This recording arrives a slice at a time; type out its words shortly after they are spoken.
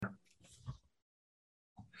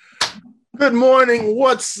Good morning.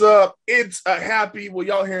 What's up? It's a happy, well,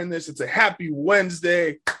 y'all hearing this, it's a happy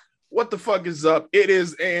Wednesday. What the fuck is up? It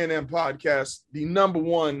is A&M Podcast, the number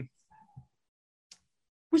one.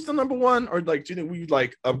 We still number one? Or like, do you think we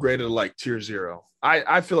like upgraded to like tier 0?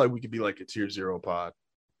 I feel like we could be like a tier 0 pod.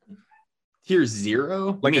 Tier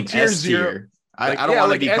 0? Like a tier 0. I don't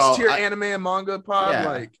want to be called S-tier anime and manga pod. Yeah,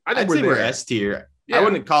 like I'd say we're S tier. Yeah. I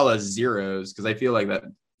wouldn't call us zeros because I feel like that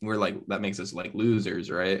we're like that makes us like losers,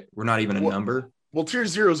 right? We're not even a number. Well, tier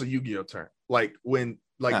 0 is a Yu-Gi-Oh term. Like when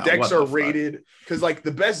decks are rated, because like the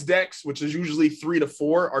best decks, which is usually 3 to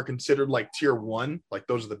 4, are considered like tier 1. Like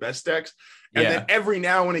those are the best decks. And then every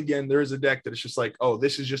now and again, there is a deck that is just like, oh,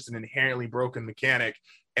 this is just an inherently broken mechanic,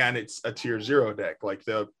 and it's a tier 0 deck. Like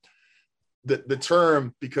the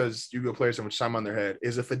term, because Yu-Gi-Oh players have so much time on their head,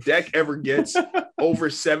 is if a deck ever gets over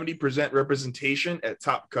 70% representation at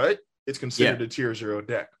top cut, it's considered a tier 0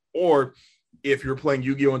 deck. Or if you're playing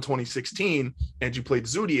Yu-Gi-Oh in 2016 and you played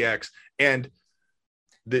Zodiacs, and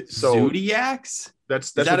Zodiacs?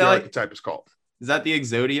 That's what the archetype is called. Is that the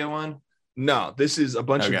Exodia one? No, this is a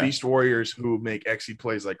bunch of Beast Warriors who make XE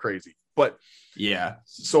plays like crazy. But yeah.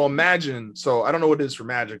 So imagine, I don't know what it is for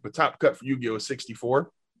Magic, but top cut for Yu-Gi-Oh is 64.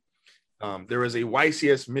 There was a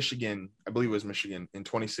YCS Michigan, I believe it was Michigan, in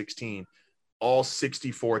 2016. All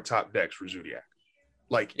 64 top decks for Zodiac.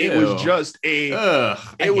 Like it was just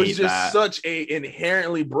such a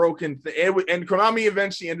inherently broken thing. And Konami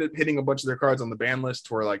eventually ended up hitting a bunch of their cards on the ban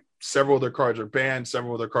list, where like several of their cards are banned,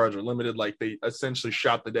 several of their cards are limited. Like they essentially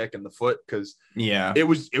shot the deck in the foot because it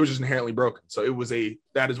was just inherently broken. So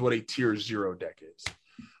that is what a tier 0 deck is.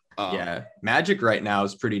 Magic right now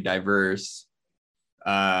is pretty diverse.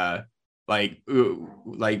 Because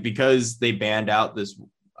they banned out this. Do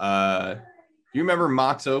you remember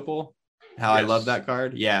Mox Opal? How I love that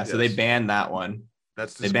card. Yeah, so they banned that one.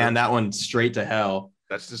 They banned that one straight to hell.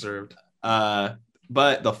 That's deserved.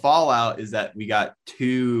 But the fallout is that we got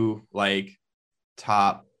 2 like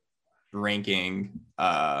top ranking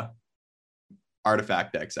artifact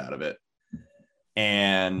decks out of it.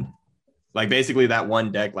 And like basically that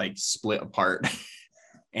one deck like split apart.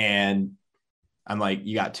 And I'm like,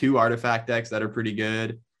 you got 2 artifact decks that are pretty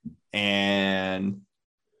good. And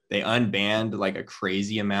they unbanned like a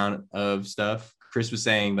crazy amount of stuff. Chris was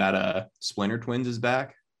saying that Splinter Twins is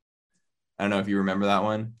back. I don't know if you remember that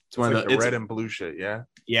one. It's one of the red and blue shit, yeah?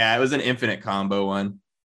 Yeah, it was an infinite combo one.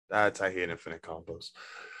 I hate infinite combos.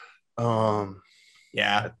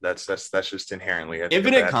 Yeah. That's just inherently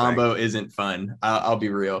infinite combo isn't fun. I'll be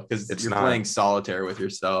real, because you're playing solitaire with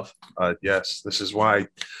yourself. Yes, this is why.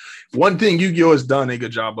 One thing Yu-Gi-Oh has done a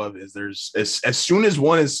good job of is there's as soon as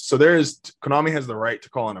one is, so there is, Konami has the right to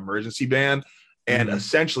call an emergency ban, and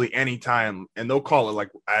essentially anytime, and they'll call it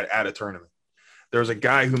like at a tournament. There's a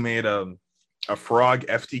guy who made a Frog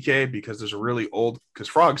FTK because there's a really old, because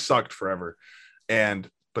Frog sucked forever,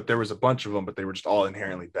 but there was a bunch of them, but they were just all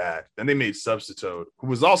inherently bad. Then they made Substitute, who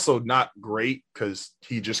was also not great because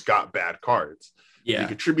he just got bad cards. Yeah, you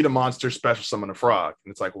could tribute a monster, special summon a frog,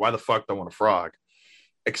 and it's like, why the fuck do I want a frog?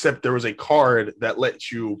 Except there was a card that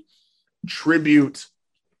lets you tribute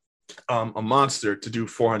a monster to do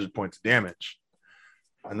 400 points of damage.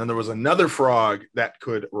 And then there was another frog that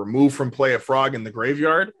could remove from play a frog in the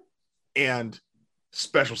graveyard and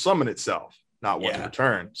special summon itself, not once a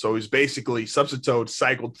turn. So he's basically, Substitute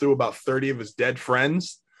cycled through about 30 of his dead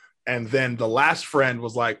friends. And then the last friend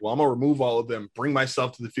was like, well, I'm going to remove all of them, bring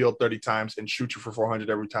myself to the field 30 times, and shoot you for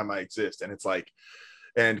 400 every time I exist. And it's like,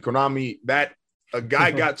 and Konami, a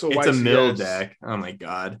guy got to a YCS. It's a mill deck. Oh my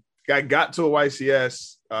God. Guy got to a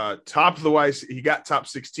YCS, top of the YCS. He got top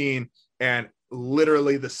 16, and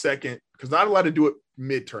literally the second, because not allowed to do it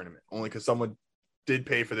mid tournament, only because someone did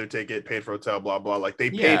pay for their ticket, paid for hotel, blah, blah. Like they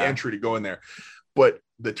paid entry to go in there. But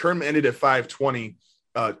the tournament ended at 520.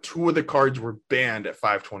 2 of the cards were banned at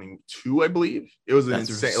 522, I believe. It was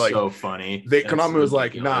insane. Like, so funny. Konami was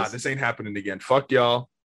like, nah, this ain't happening again. Fuck y'all.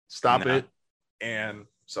 Stop it. And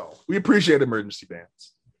so we appreciate emergency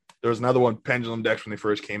bans. There was another one, Pendulum decks, when they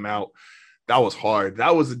first came out. That was hard.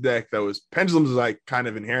 That was a deck that was, Pendulum's like kind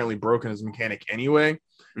of inherently broken as a mechanic anyway.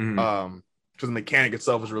 Because the mechanic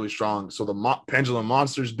itself was really strong. So the Pendulum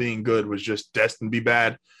monsters being good was just destined to be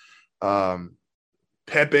bad.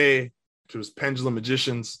 Pepe, which was Pendulum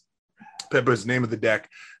Magicians. Pepe is the name of the deck.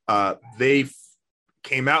 They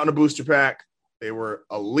came out in a booster pack. They were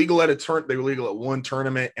illegal at they were legal at 1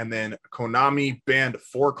 tournament, and then Konami banned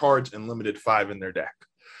 4 cards and limited 5 in their deck.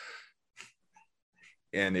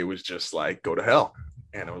 And it was just like, go to hell.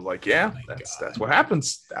 And it was like, that's what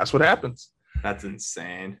happens. That's what happens. That's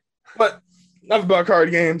insane. But enough about card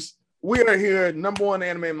games. We are here, number one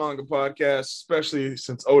anime manga podcast, especially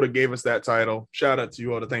since Oda gave us that title. Shout out to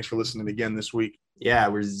you, Oda. Thanks for listening again this week. Yeah,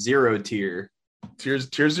 we're 0 tier. Tier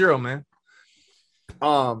 0, man.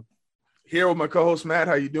 Here with my co-host Matt.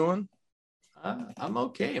 How you doing? I'm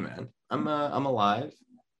okay, man. I'm alive.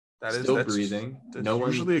 That's breathing. That's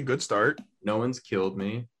usually a good start. No one's killed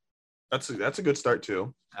me. That's a good start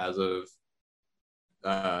too. As of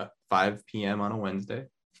 5 p.m. on a Wednesday,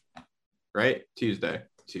 right? Tuesday.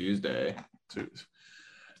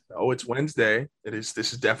 Oh, it's Wednesday. This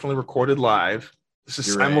is definitely recorded live. This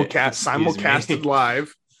is simulcasted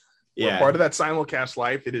live. Yeah, we're part of that simulcast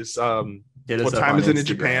live. It is what time is it in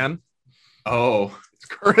Japan? Oh, it's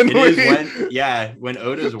currently. It is when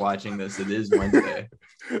Oda's watching this, it is Wednesday.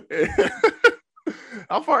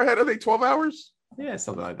 How far ahead are they? 12 hours? Yeah,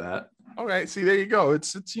 something like that. Okay, see, there you go.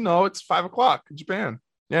 It's 5 o'clock in Japan.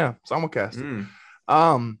 Yeah, simulcast.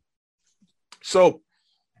 So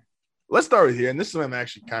let's start with here, and this is what I'm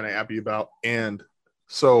actually kind of happy about. And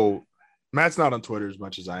so Matt's not on Twitter as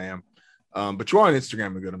much as I am, but you're on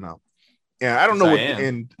Instagram a good amount. And I don't know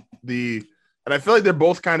and I feel like they're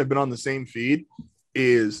both kind of been on the same feed.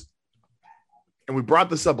 And we brought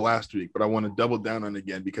this up last week, but I want to double down on it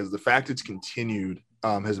again because the fact it's continued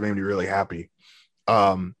has made me really happy.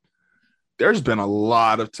 There's been a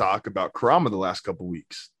lot of talk about Kurama the last couple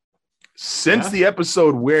weeks. Since the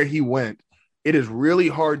episode where he went, it is really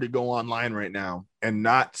hard to go online right now and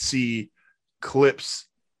not see clips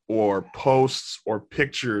or posts or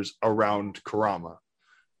pictures around Kurama.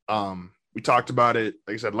 We talked about it,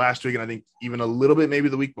 like I said, last week, and I think even a little bit maybe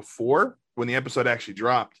the week before when the episode actually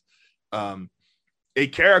dropped. A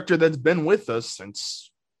character that's been with us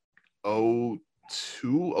since 02,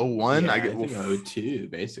 01. I think 02,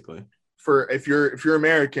 basically. If you're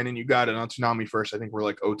American and you got it on Toonami first, I think we're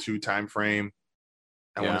like 02 time frame.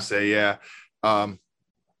 I want to say,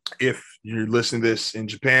 if you're listening to this in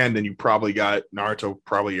Japan, then you probably got Naruto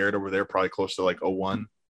probably aired over there, probably close to like 01,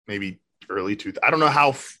 maybe early 2. I don't know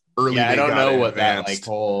how early. Yeah, I don't know what advanced. That like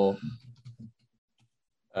whole.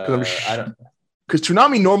 I don't. Because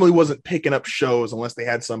Toonami normally wasn't picking up shows unless they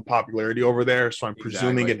had some popularity over there, so I'm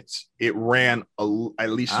presuming it ran at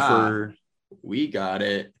least for. We got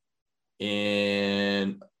it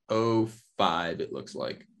in 05. It looks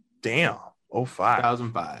like. Damn, 05.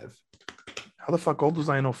 2005. How the fuck old was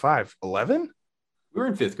I in 05? 11? We were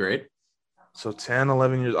in 5th grade. So 10,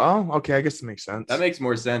 11 years. Oh, okay. I guess it makes sense. That makes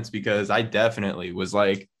more sense because I definitely was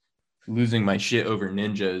like losing my shit over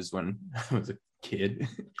ninjas when I was a kid.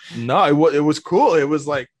 No, it was cool. It was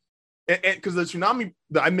like, because the Toonami,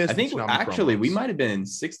 I missed. I think Toonami actually promos. we might have been in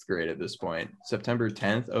 6th grade at this point. September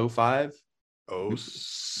 10th, 05.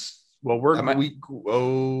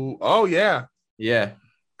 Well, yeah. Yeah.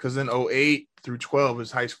 Because in 08 through 12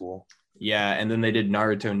 is high school. Yeah, and then they did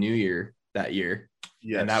Naruto New Year that year.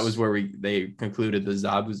 Yes. And that was where they concluded the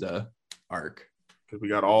Zabuza arc. Because we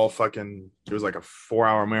got all fucking, it was like a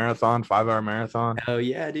 4-hour marathon, 5-hour marathon. Oh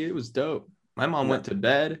yeah, dude, it was dope. My mom went to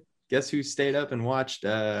bed. Guess who stayed up and watched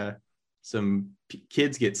some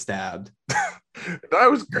kids get stabbed?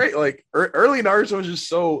 That was great. Like early Naruto was just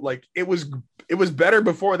so like it was better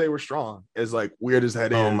before they were strong. As like weird as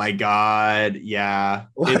that is. Oh my god, yeah.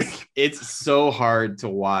 Like, it's so hard to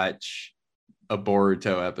watch a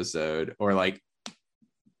Boruto episode or like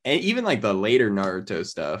and even like the later Naruto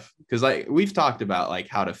stuff because like we've talked about like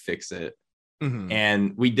how to fix it,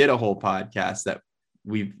 and we did a whole podcast that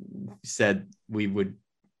we said we would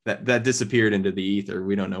that disappeared into the ether.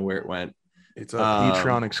 We don't know where it went. It's a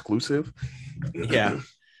Patreon exclusive. Yeah, as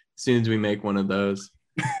soon as we make one of those.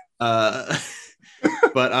 But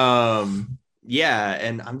yeah,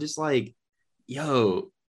 and I'm just like, yo,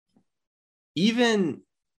 even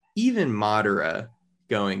Madara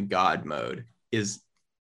going God mode is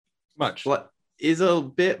a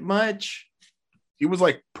bit much. He was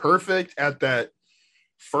like perfect at that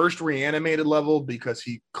first reanimated level because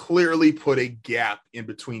he clearly put a gap in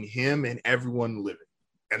between him and everyone living,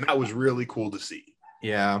 and that was really cool to see.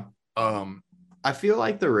 Yeah. I feel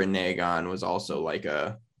like the Rinnegan was also like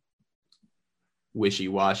a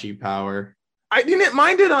wishy-washy power. I didn't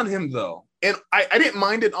mind it on him though, and I didn't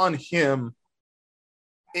mind it on him.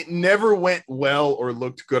 It never went well or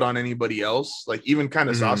looked good on anybody else. Like even kind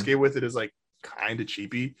of Sasuke with it is like kind of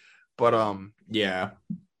cheapy, but yeah.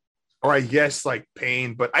 Or I guess like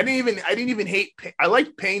Pain, but I didn't even hate Pain. I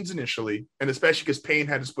liked Pain's initially, and especially because Pain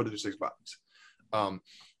had to split into 6 bodies. And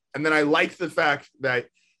then I liked the fact that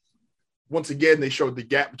once again they showed the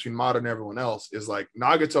gap between Madara and everyone else. Is like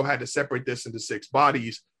Nagato had to separate this into 6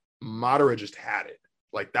 bodies. Madara just had it.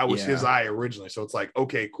 Like that was his eye originally. So it's like,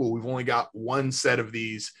 okay, cool. We've only got one set of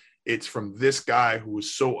these, it's from this guy who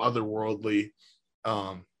was so otherworldly.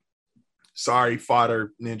 Sorry,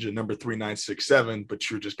 fodder ninja number 3967, but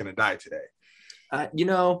you're just gonna die today.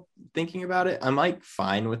 Thinking about it, I'm like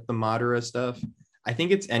fine with the Madara stuff. I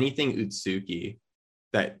think it's anything Utsuki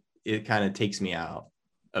that it kind of takes me out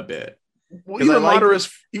a bit. Well, even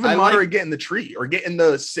Madara getting the tree or getting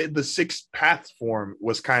the six paths form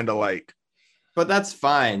was kind of like. But that's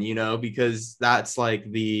fine, because that's like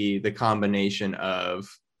the combination of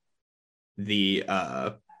that's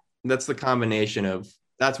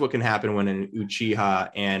what can happen when an Uchiha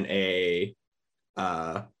and a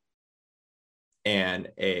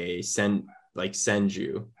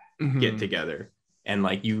Senju get together, and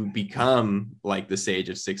like you become like the Sage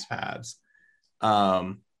of Six Paths,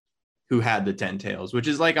 who had the 10 tails, which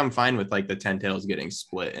is like I'm fine with like the 10 tails getting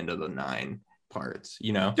split into the 9 parts.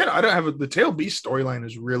 Yeah, I don't have the Tail Beast storyline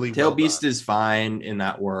is really Tail Beast is fine in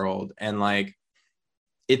that world, and like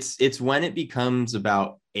it's when it becomes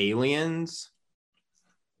about aliens,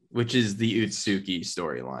 which is the Utsuki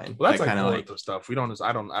storyline. Well, that's kind of like stuff we don't.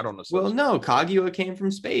 I don't know. Well, no, Kaguya came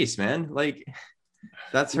from space, man. Like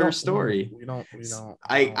that's her story. We don't.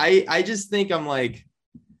 I just think I'm like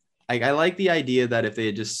I like the idea that if they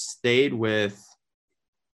had just stayed with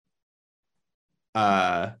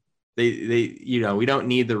we don't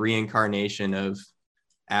need the reincarnation of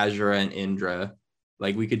Azura and Indra.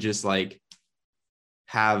 Like we could just like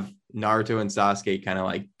have Naruto and Sasuke kind of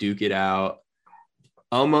like duke it out,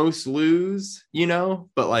 almost lose,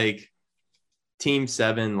 but like Team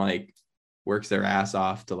 7 like works their ass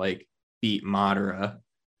off to like beats Madara.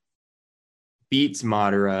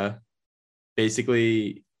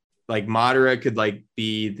 Basically, like Madara could like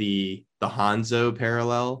be the Hanzo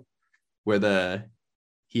parallel, where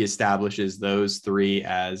he establishes those 3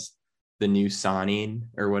 as the new Sannin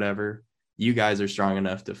or whatever. You guys are strong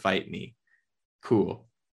enough to fight me. Cool.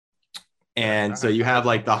 And so you have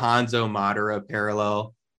like the Hanzo Madara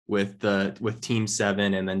parallel with Team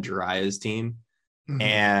 7 and then Jiraiya's team.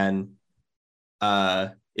 And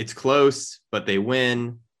it's close, but they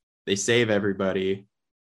win. They save everybody.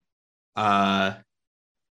 And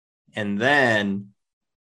then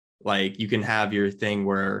like you can have your thing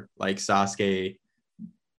where like Sasuke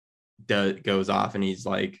goes off and he's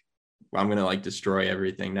like, well, I'm gonna like destroy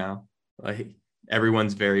everything now. Like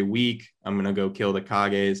everyone's very weak. I'm gonna go kill the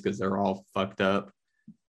Kages because they're all fucked up.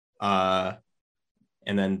 And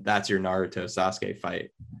then that's your Naruto Sasuke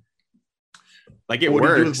fight. Like it works.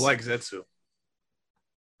 What do you do with Black Zetsu?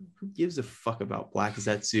 Who gives a fuck about Black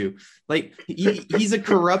Zetsu? Like he's a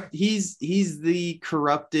corrupt. He's the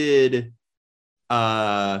corrupted,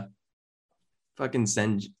 fucking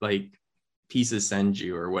Senju, like piece of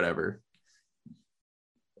Senju or whatever.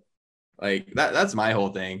 Like that's my whole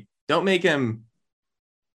thing. Don't make him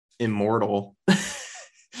immortal. I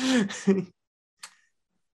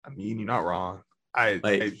mean, you're not wrong.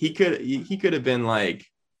 He could have been like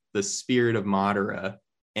the spirit of Madara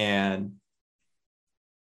and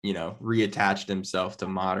reattached himself to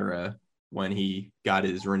Madara when he got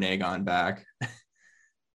his Rinnegan back.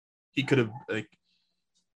 He could have I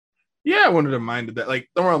wouldn't have minded that. Like,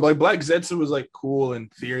 don't worry, like Black Zetsu was like cool in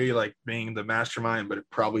theory, like being the mastermind, but it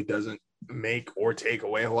probably doesn't make or take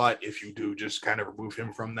away a lot if you do just kind of remove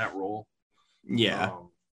him from that role. Yeah.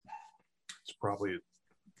 It's probably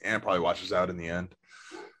washes out in the end.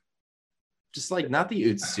 Just like not the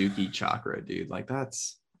Utsuki chakra, dude. Like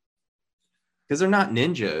that's because they're not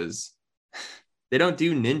ninjas. They don't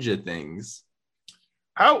do ninja things.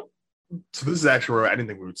 So this is actually where I didn't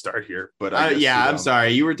think we would start here, but I'm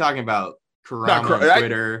sorry. You were talking about Kurama on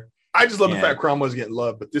Twitter. I just love the fact Kurama was getting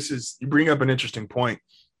love, but you bring up an interesting point.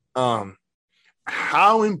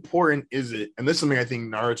 How important is it? And this is something I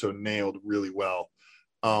think Naruto nailed really well.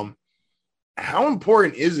 How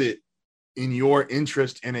important is it in your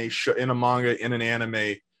interest in a manga, in an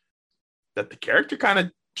anime, that the character kind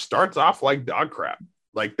of starts off like dog crap,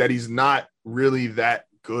 like that he's not really that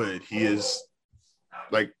good? He is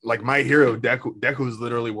like my hero Deku is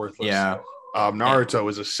literally worthless. Yeah. Naruto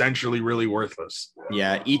is essentially really worthless.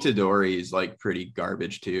 Yeah, Itadori is like pretty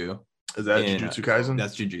garbage too. Is that Jujutsu Kaisen?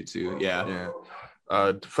 That's Jujutsu. Yeah.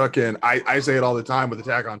 Fucking I say it all the time with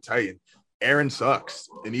Attack on Titan. Eren sucks,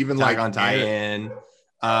 and even Attack on Titan.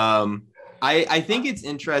 I think it's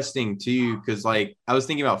interesting too because like I was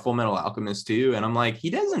thinking about Full Metal Alchemist too, and I'm like he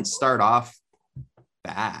doesn't start off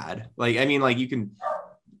bad. Like I mean, like he can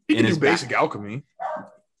do basic alchemy.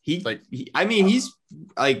 He's a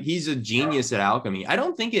genius at alchemy. I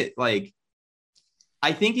don't think it like.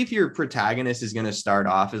 I think if your protagonist is going to start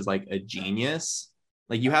off as like a genius,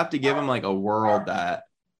 like you have to give him like a world that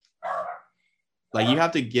like you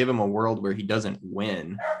have to give him a world where he doesn't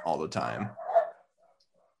win all the time.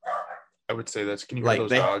 I would say that's. Can you hear Like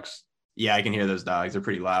those dogs? Yeah, I can hear those dogs. They're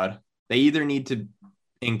pretty loud. They either need to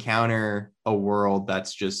encounter a world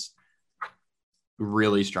that's just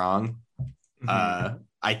really strong.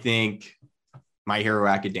 I think My Hero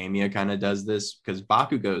Academia kind of does this because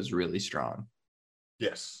Bakugo is really strong.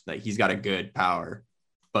 Yes. Like he's got a good power,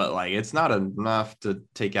 but like it's not enough to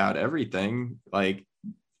take out everything. Like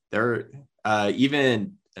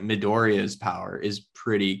even Midoriya's power is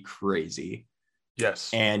pretty crazy.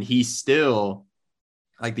 Yes. And he's still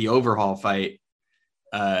like the overhaul fight.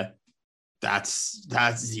 That's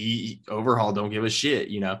he overhaul don't give a shit,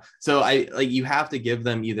 you know. So I like you have to give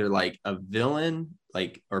them either like a villain,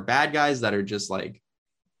 like or bad guys that are just like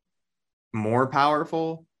more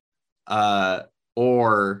powerful,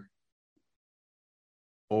 or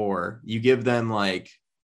you give them like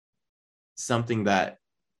something that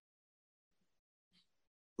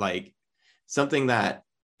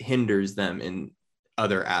hinders them in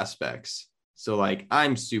other aspects. So like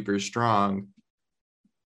I'm super strong,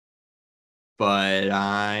 but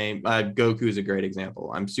Goku is a great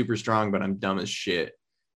example. I'm super strong, but I'm dumb as shit.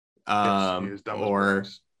 Yes, he is dumb or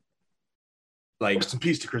as like rest in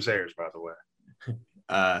peace to Chris Ayers, by the way.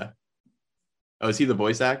 Is he the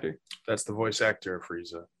voice actor? That's the voice actor of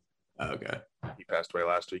Frieza. Okay. He passed away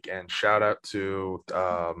last week. And shout out to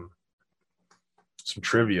some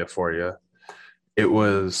trivia for you. It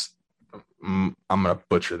was, I'm going to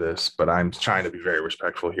butcher this, but I'm trying to be very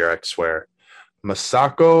respectful here, I swear.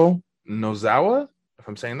 Masako Nozawa, if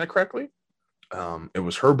I'm saying that correctly. It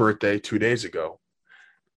was her birthday 2 days ago,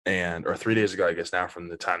 or 3 days ago, I guess now from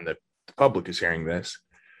the time that the public is hearing this.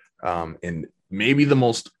 And maybe the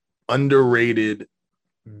most underrated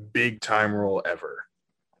big time role ever.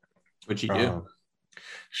 What'd she do?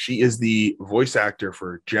 She is the voice actor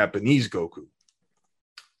for Japanese Goku.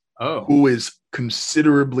 Oh. Who is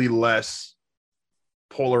considerably less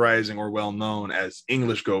polarizing or well known as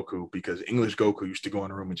English Goku, because English Goku used to go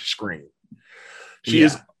in a room and just scream. She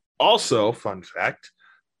is also, fun fact,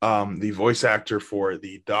 the voice actor for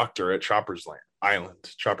the doctor at Chopper's Island.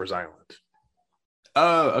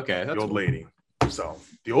 Oh, okay. That's the old lady. So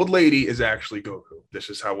the old lady is actually Goku. This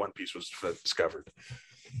is how One Piece was discovered.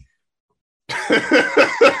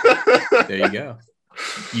 There you go.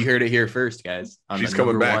 You heard it here first, guys. On She's the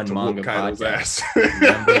coming back to manga Kaido's ass.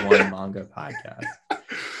 Number one manga podcast.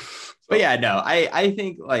 But yeah, no, I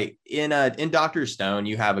think like in Dr. Stone,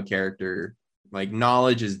 you have a character like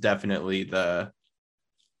knowledge is definitely the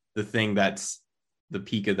thing that's the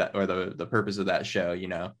peak of that, or the purpose of that show, you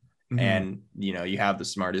know. Mm-hmm. And you know, you have the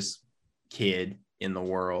smartest kid in the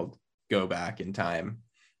world go back in time.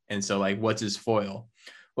 And so like what's his foil?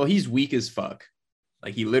 Well, he's weak as fuck.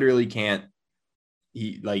 Like he literally can't,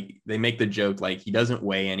 they make the joke like he doesn't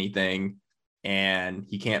weigh anything and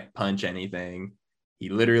he can't punch anything. He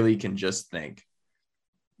literally can just think.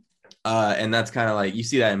 And that's kind of like, you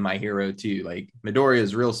see that in My Hero too. Like Midoriya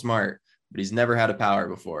is real smart, but he's never had a power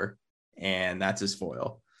before. And that's his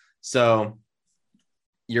foil. So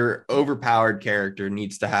your overpowered character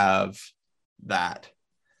needs to have that.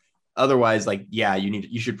 Otherwise, like, yeah,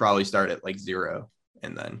 you should probably start at like 0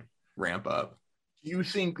 and then ramp up. Do you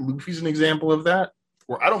think Luffy's an example of that?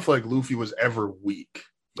 Or I don't feel like Luffy was ever weak,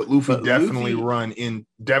 but Luffy definitely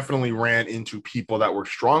ran into people that were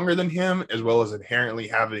stronger than him, as well as inherently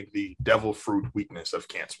having the devil fruit weakness of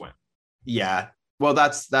can't swim. Yeah. Well,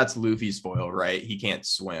 that's Luffy's foil, right? He can't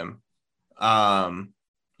swim.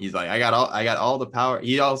 He's like, I got all the power.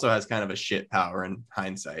 He also has kind of a shit power in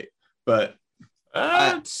hindsight, but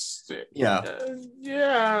yeah.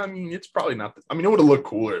 I mean, it's probably not. It would have looked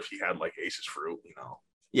cooler if he had like Ace's fruit, you know.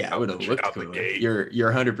 Yeah, it would have looked cooler.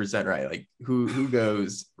 You're 100% right. Like who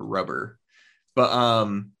goes rubber, but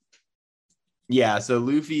yeah. So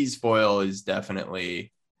Luffy's foil is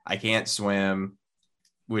definitely I can't swim,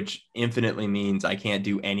 which infinitely means I can't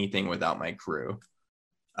do anything without my crew.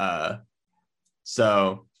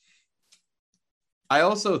 So I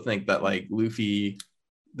also think that like Luffy,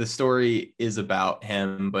 the story is about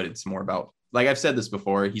him, but it's more about, like I've said this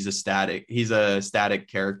before, he's a static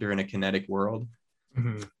character in a kinetic world.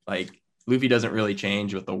 Mm-hmm. Like Luffy doesn't really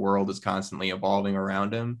change, but the world is constantly evolving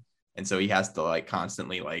around him. And so he has to like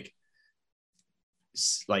constantly like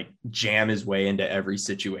jam his way into every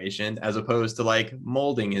situation as opposed to like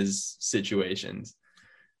molding his situations.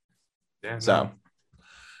 Yeah, so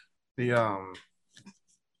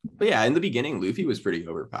but yeah, in the beginning, Luffy was pretty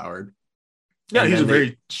overpowered. Yeah, he's a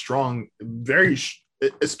very strong,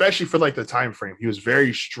 especially for like the time frame. He was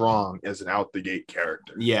very strong as an out the gate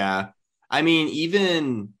character. Yeah, I mean,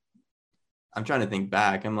 even I'm trying to think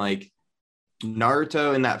back. I'm like,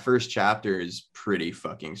 Naruto in that first chapter is pretty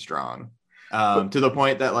fucking strong. But To the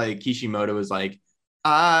point that like Kishimoto was like,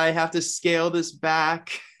 I have to scale this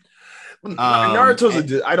back.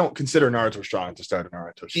 Naruto's I don't consider Naruto strong at the start of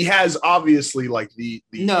Naruto. He has obviously like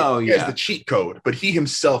No, he has the cheat code, but he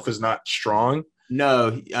himself is not strong.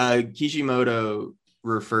 No, Kishimoto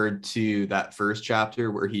referred to that first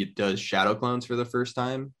chapter where he does shadow clones for the first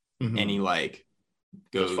time, and he like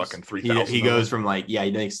goes Just fucking 3,000. He goes from like, yeah,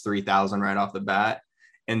 he makes 3,000 right off the bat,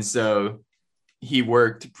 and so he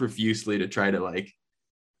worked profusely to try to like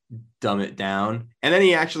dumb it down, and then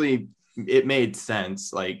he actually, it made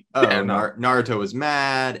sense. Like, oh, Yeah, no. Naruto was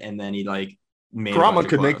mad, and then he like made Kurama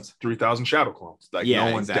could clones. make 3,000 shadow clones. Like, Yeah,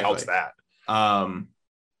 no one doubts exactly. that.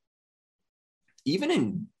 Even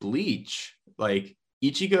in Bleach, like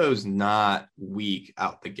Ichigo's not weak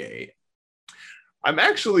out the gate. I'm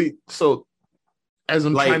actually so as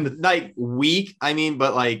I'm like trying to like weak. I mean,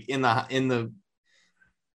 but like in the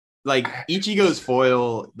like Ichigo's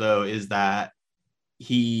foil though is that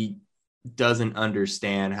he doesn't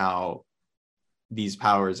understand how these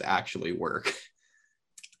powers actually work.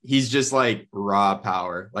 He's just like raw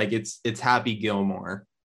power. Like it's Happy Gilmore,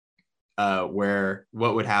 where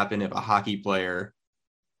what would happen if a hockey player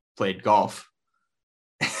played golf?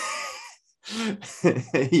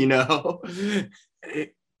 You know,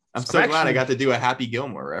 I'm so glad I got to do a Happy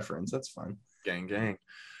Gilmore reference. That's fun. Gang.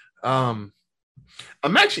 I'm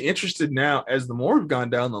actually interested now as the more we've gone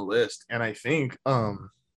down the list, and I think Naruto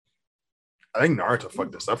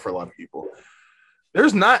fucked this up for a lot of people.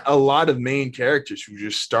 There's not a lot of main characters who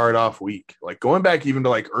just start off weak. Like going back even to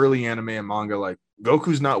like early anime and manga, like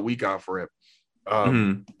Goku's not weak off rip.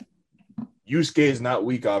 Yusuke is not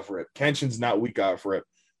weak off rip. Kenshin's not weak off rip.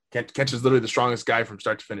 Kenshin's literally the strongest guy from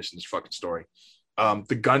start to finish in this fucking story.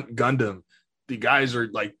 The Gundam, the guys are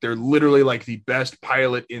like, they're literally like the best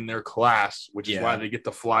pilot in their class, which is why they get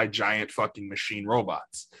to fly giant fucking machine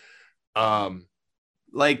robots.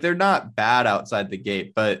 Like they're not bad outside the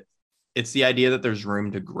gate, but it's the idea that there's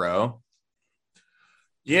room to grow.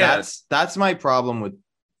 Yeah, that's my problem with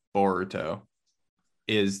Boruto,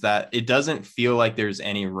 is that it doesn't feel like there's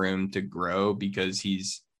any room to grow because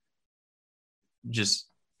he's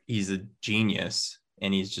a genius,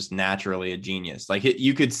 and he's just naturally a genius. Like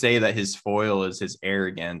you could say that his foil is his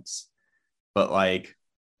arrogance, but like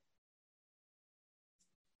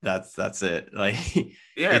that's it. Like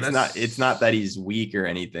it's not that he's weak or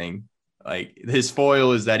anything. Like his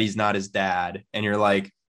foil is that he's not his dad, and you're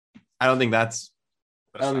like, I don't think that's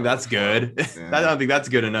good. Yeah. I don't think that's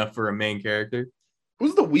good enough for a main character.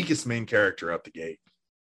 Who's the weakest main character out the gate?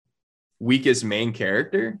 Weakest main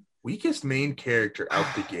character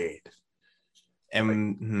out the gate.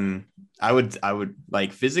 And I would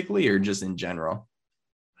like physically or just in general.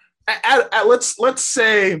 Let's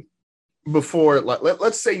say before,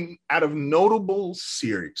 let's say out of notable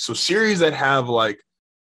series, so series that have like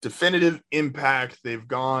definitive impact, they've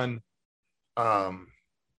gone do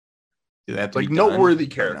they have to like noteworthy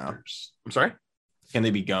characters. No? I'm sorry, can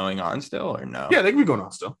they be going on still or no? Yeah, they can be going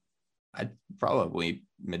on still. I'd probably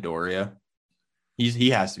Midoriya.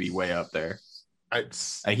 He has to be way up there.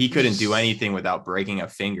 He couldn't do anything without breaking a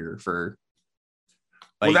finger for.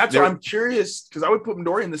 Like, well, that's why I'm curious, because I would put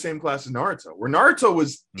Midoriya in the same class as Naruto, where Naruto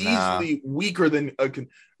was easily weaker than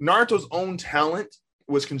Naruto's own talent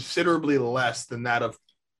was considerably less than that of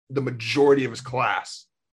the majority of his class.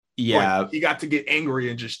 Yeah, like, he got to get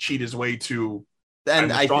angry and just cheat his way to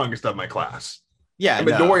the strongest of my class. Yeah, and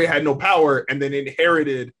Midoriya had no power, and then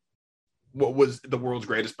inherited what was the world's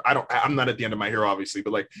greatest. I'm not at the end of my hero, obviously,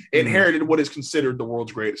 but like inherited what is considered the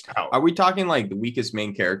world's greatest power. Are we talking like the weakest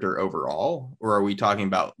main character overall, or are we talking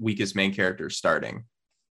about weakest main character starting?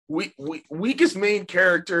 Weakest main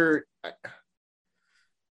character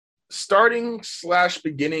starting /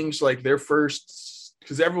 beginnings, like their first,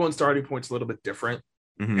 because everyone's starting point's a little bit different.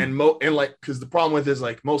 And like, because the problem with is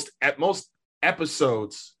like most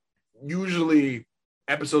episodes, usually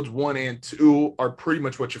episodes 1 and 2 are pretty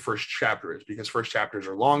much what your first chapter is, because first chapters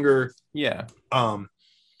are longer. Yeah. So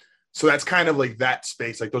that's kind of like that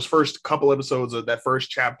space, like those first couple episodes of that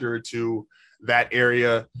first chapter to that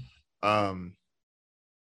area. I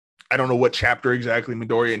don't know what chapter exactly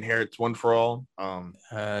Midoriya inherits One for All.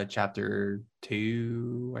 Chapter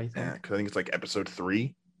 2, I think. Yeah, because I think it's like episode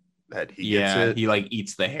 3 that he gets it. He like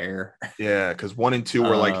eats the hair. Yeah, because 1 and 2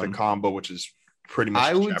 were like the combo, which is pretty much.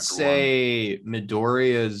 I would say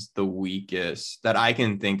Midoriya is the weakest that I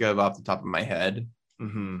can think of off the top of my head.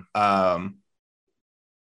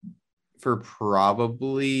 For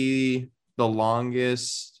probably the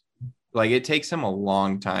longest, like it takes him a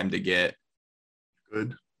long time to get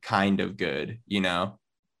good, kind of good, you know.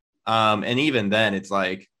 And even then, it's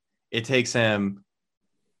like it takes him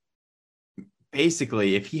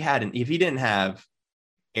basically if he didn't have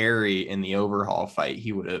Airy in the overhaul fight,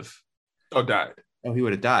 he would have died. Oh, he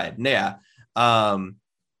would have died. Yeah.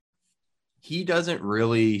 He doesn't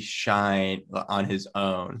really shine on his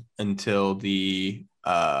own until the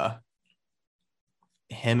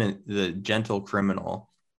him and the gentle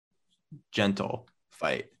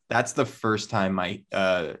fight. That's the first time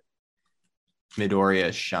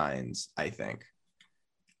Midoriya shines, I think.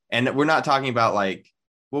 And we're not talking about like,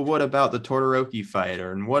 well, what about the Todoroki fight?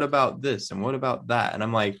 And what about this? And what about that? And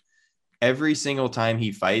I'm like, every single time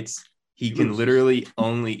he fights, he can literally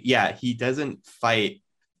he doesn't fight.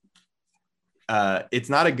 It's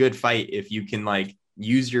not a good fight if you can like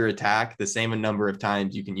use your attack the same number of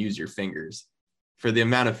times you can use your fingers for the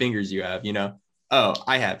amount of fingers you have, Oh,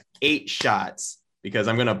 I have 8 shots because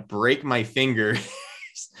I'm going to break my finger.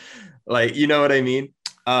 Like, you know what I mean?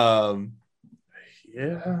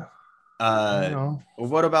 Yeah.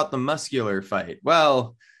 What about the muscular fight?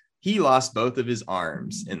 Well, he lost both of his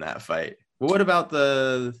arms in that fight. Well, what about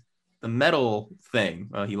the metal thing?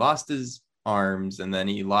 Well, he lost his arms and then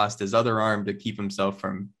he lost his other arm to keep himself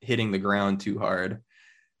from hitting the ground too hard.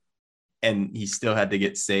 And he still had to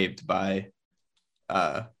get saved by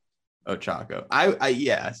Ochako.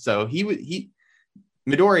 So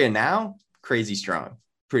Midoriya now, crazy strong,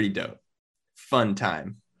 pretty dope. Fun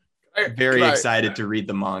time. Very excited to read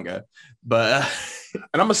the manga. But and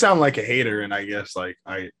I'm gonna sound like a hater, and I guess I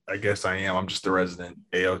guess I am. I'm just the resident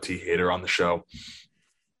AOT hater on the show.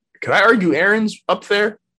 Could I argue Aaron's up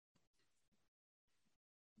there?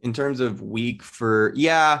 In terms of weak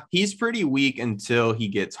he's pretty weak until he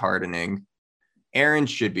gets hardening. Aaron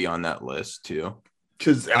should be on that list too.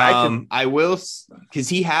 Because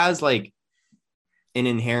he has like an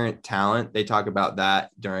inherent talent. They talk about that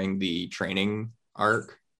during the training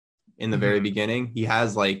arc in the very beginning. He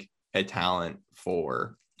has like a talent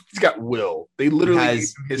for. He's got will. They literally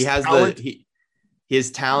his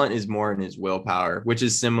talent is more in his willpower, which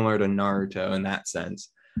is similar to Naruto in that sense.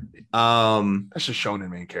 That's just shonen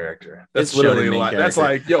main character. That's literally like that's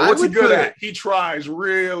like, yo, what's he good at? He tries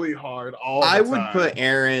really hard all the time. I would put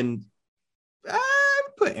Aaron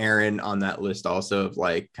on that list also of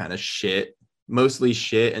like kind of shit, mostly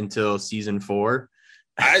shit until season 4.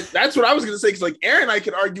 That's what I was gonna say, because like Aaron, I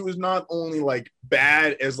could argue, is not only like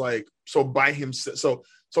bad as like by himself.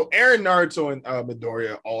 So Aaron, Naruto, and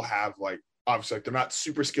Midoriya all have like, obviously, like they're not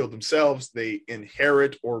super skilled themselves. They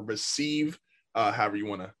inherit or receive, however you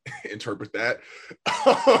want to interpret that,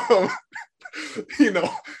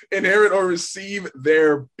 inherit or receive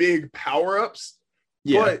their big power-ups.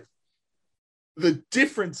 Yeah. But the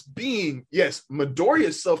difference being, yes, Midoriya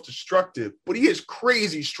is self-destructive, but he is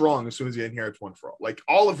crazy strong as soon as he inherits One for All. Like,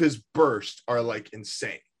 all of his bursts are like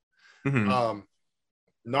insane. Mm-hmm.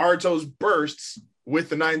 Naruto's bursts with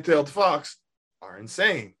the Nine-Tailed Fox are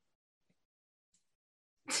insane.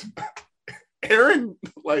 Aaron,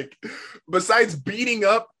 like, besides beating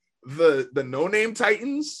up the no-name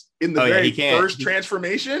Titans in the first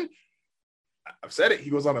transformation, I've said it, he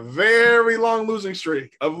goes on a very long losing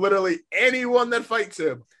streak of literally anyone that fights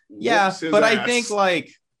him. Yeah, but I think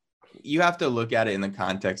like you have to look at it in the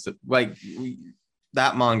context of like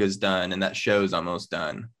that manga's done and that show's almost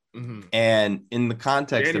done. Mm-hmm. And in the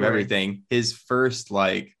context of everything, his first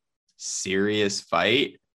like serious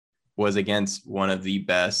fight was against one of the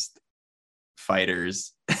best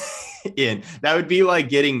fighters in. That would be like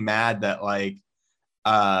getting mad that like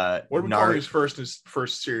what would we call his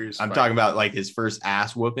first series I'm fight? Talking about like his first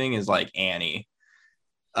ass whooping is like Annie.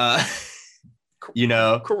 Correct.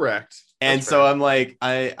 And so I'm like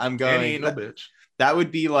I'm going Annie ain't no bitch. That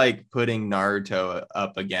would be like putting Naruto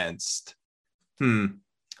up against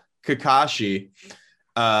Kakashi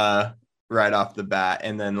right off the bat,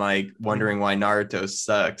 and then like wondering why Naruto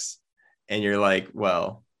sucks, and you're like,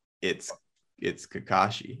 well, it's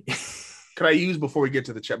Kakashi. Could I use, before we get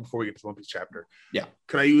to One Piece chapter? Yeah.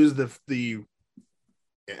 Could I use the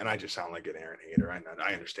and I just sound like an Aaron hater. I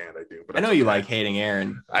understand I do, but I know you like hating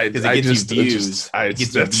Aaron because it gets you views. It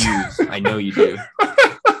gets you views. I know you do.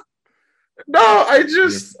 No,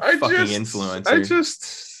 influencer.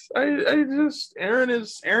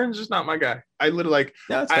 Aaron's just not my guy. I literally like,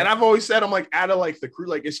 and I've always said, I'm like, out of like the crew,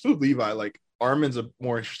 like exclude Levi, like Armin's a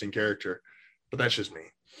more interesting character, but that's just me.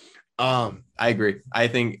 I agree. I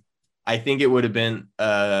think it would have been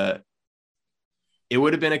a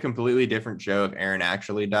completely different show if Aaron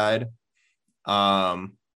actually died. But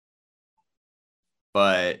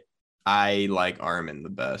I like Armin the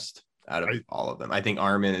best out of all of them. I think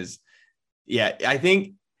Armin is, I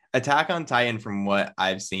think Attack on Titan, from what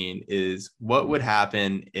I've seen, is what would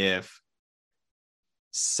happen if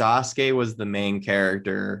Sasuke was the main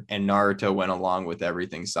character and Naruto went along with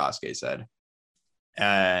everything Sasuke said.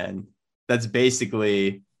 And that's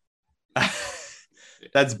basically Attack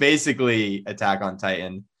on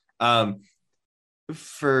Titan.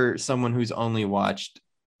 For someone who's only watched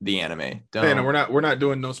the anime, we're not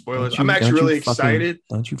doing no spoilers. I'm actually really excited.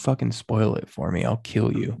 Don't you fucking spoil it for me. I'll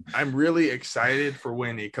kill you. I'm really excited for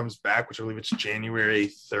when it comes back, which I believe it's January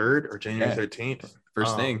 3rd or January 13th.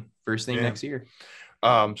 First thing next year. So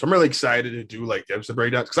I'm really excited to do like the episode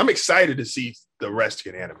breakdowns because I'm excited to see the rest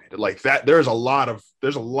get animated. Like that, there's a lot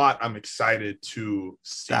I'm excited to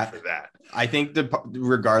see for that. I think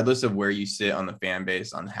regardless of where you sit on the fan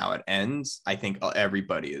base on how it ends, I think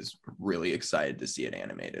everybody is really excited to see it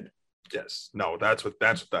animated. Yes, no, that's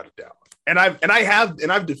without a doubt. And I've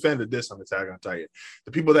defended this on Attack on Titan.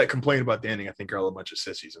 The people that complain about the ending, I think, are all a bunch of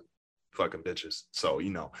sissies and fucking bitches. So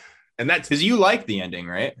and that's because you like the ending,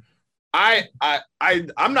 right?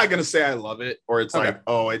 I'm not gonna say I love it or it's like,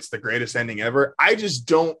 oh, it's the greatest ending ever. I just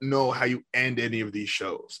don't know how you end any of these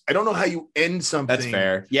shows. I don't know how you end something. That's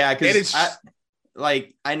fair. Yeah, because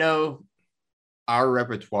I know our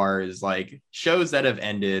repertoire is like shows that have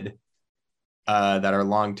ended that are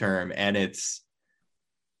long term, and it's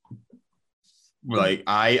like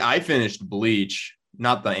I finished Bleach,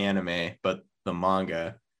 not the anime, but the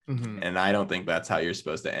manga, and I don't think that's how you're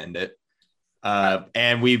supposed to end it.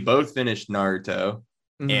 And we both finished Naruto,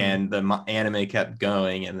 and the anime kept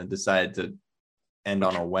going, and then decided to end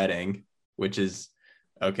on a wedding, which is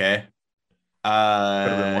okay. Could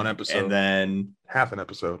have been one episode, and then half an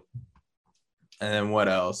episode, and then what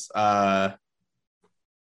else?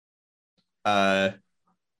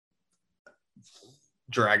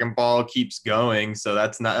 Dragon Ball keeps going, so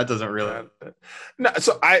that doesn't really. No,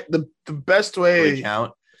 so the best way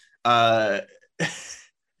count.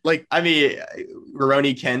 Like, I mean,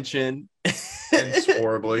 Rurouni Kenshin ends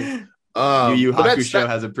horribly. Yu Yu Hakusho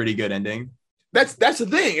has a pretty good ending. That's the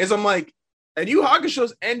thing is I'm like, and Yu Yu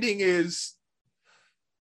Hakusho's ending is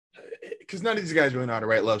because none of these guys really know how to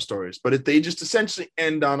write love stories, but if they just essentially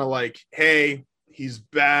end on a like, hey, he's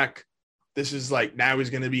back. This is like now he's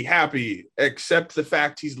going to be happy, except the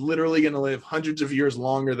fact he's literally going to live hundreds of years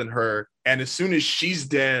longer than her. And as soon as she's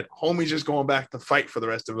dead, homie's just going back to fight for the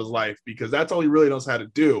rest of his life because that's all he really knows how to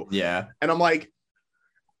do. Yeah. And I'm like,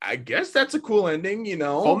 I guess that's a cool ending,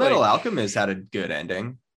 Full Metal Alchemist had a good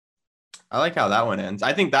ending. I like how that one ends.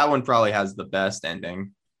 I think that one probably has the best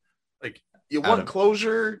ending. Like you want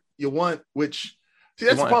closure,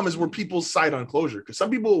 that's the problem is where people side on closure because some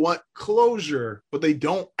people want closure, but they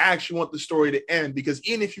don't actually want the story to end because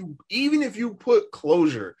even if you put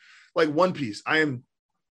closure, like One Piece, I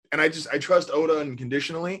trust Oda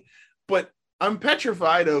unconditionally, but I'm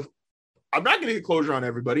petrified of I'm not going to get closure on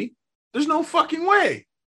everybody. There's no fucking way.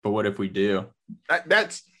 But what if we do?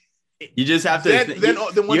 That's you just have to. Then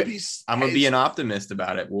One Piece. I'm gonna be an optimist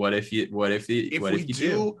about it. What if you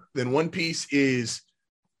do? Then One Piece is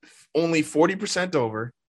only 40%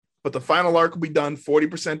 over, but the final arc will be done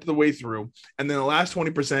 40% of the way through. And then the last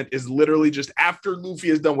 20% is literally just after Luffy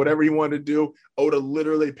has done whatever he wanted to do, Oda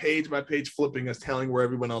literally page by page flipping us, telling where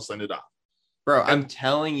everyone else ended up. Bro, I'm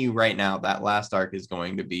telling you right now, that last arc is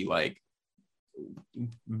going to be like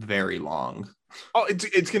very long. Oh,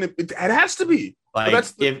 it has to be. Like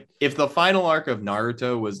if the final arc of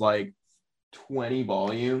Naruto was like 20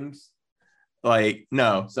 volumes,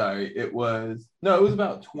 it was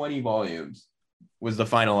about 20 volumes was the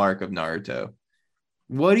final arc of Naruto.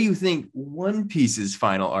 What do you think One Piece's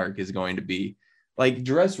final arc is going to be? Like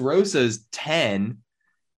Dressrosa's 10,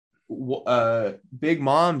 Big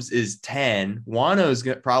Mom's is 10, Wano's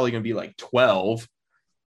probably going to be like 12.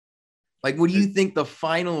 Like, what do you think the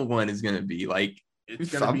final one is going to be? Like,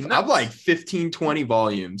 I'm like 15, 20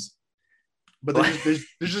 volumes. But there's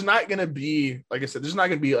just not going to be, like I said, there's not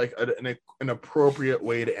going to be like an appropriate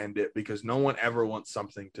way to end it because no one ever wants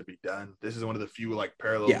something to be done. This is one of the few like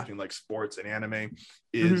parallels between like sports and anime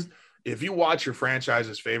is if you watch your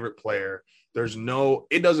franchise's favorite player,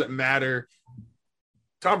 it doesn't matter.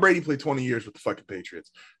 Tom Brady played 20 years with the fucking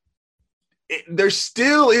Patriots. There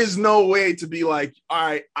still is no way to be like, all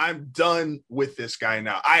right, I'm done with this guy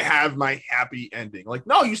now. I have my happy ending. Like,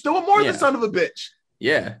 no, you still want more than son of a bitch.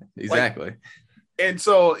 Yeah, exactly. Like, and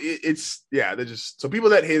so they're just so people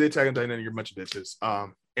that hate the Attack on Titan, you're a bunch of bitches.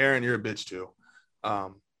 Aaron, you're a bitch too. But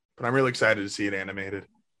I'm really excited to see it animated.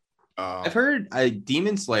 I've heard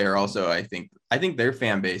Demon Slayer also. I think their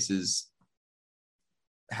fan base is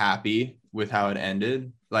happy with how it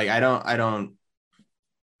ended. Like I don't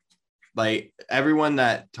like everyone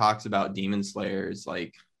that talks about Demon Slayer is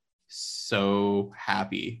like so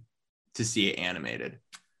happy to see it animated.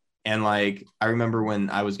 And like, I remember when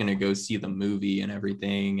I was going to go see the movie and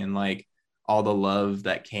everything, and like all the love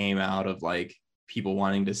that came out of like people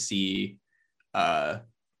wanting to see the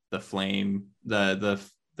flame, the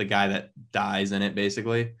guy that dies in it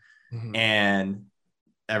basically. Mhm. And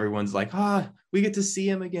everyone's like, we get to see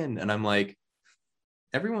him again. And I'm like,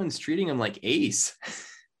 everyone's treating him like Ace.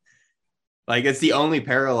 Like, it's the only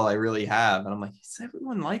parallel I really have. And I'm like,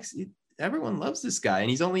 everyone loves this guy. And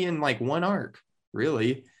he's only in like one arc,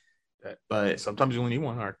 really. But sometimes you only need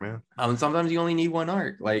one arc, man. Sometimes you only need one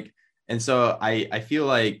arc. Like, and so I feel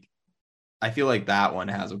like that one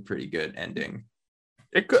has a pretty good ending.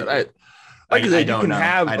 It could. Like I said, you can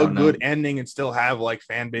have a good ending and still have like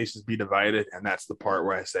fan bases be divided, and that's the part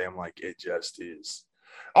where I say I'm like, it just is.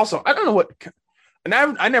 Also, I don't know what, and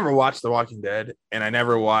I never watched The Walking Dead, and I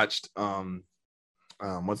never watched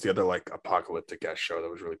what's the other like apocalyptic ass show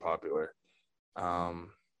that was really popular? I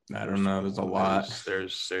don't know. There's a lot.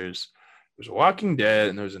 There's Walking Dead,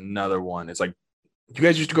 and there's another one. It's like you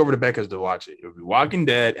guys used to go over to Becca's to watch it. It would be Walking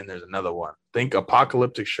Dead, and there's another one. Think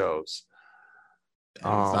apocalyptic shows. It's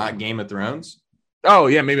not Game of Thrones. Oh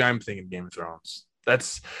yeah, maybe I'm thinking Game of Thrones.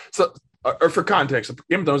 That's so. Or for context,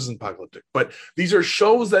 Game of Thrones isn't apocalyptic, but these are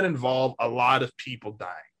shows that involve a lot of people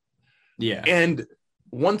dying. Yeah, and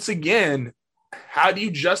once again, how do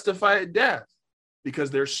you justify a death? Because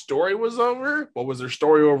their story was over. Well, was their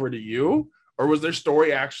story over to you, or was their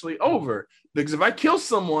story actually over? Because if I kill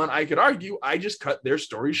someone, I could argue I just cut their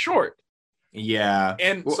story short. Yeah.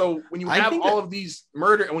 And so when you have all of these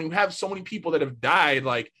murder, and when you have so many people that have died,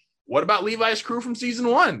 like, what about Levi's crew from season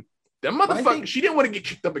 1? Them motherfuckers, she didn't want to get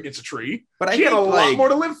kicked up against a tree. But she had a lot more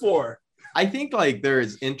to live for. I think like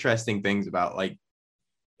there's interesting things about like,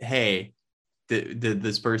 hey, did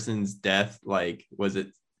this person's death, like,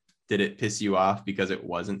 did it piss you off because it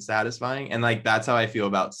wasn't satisfying? And like, that's how I feel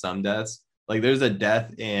about some deaths. Like there's a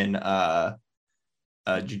death in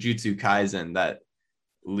Jujutsu Kaisen that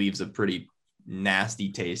leaves a pretty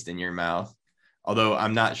nasty taste in your mouth, although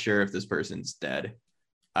I'm not sure if this person's dead.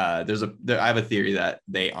 I have a theory that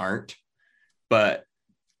they aren't, but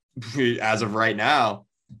as of right now,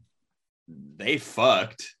 they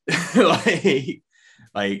fucked.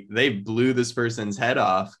 like they blew this person's head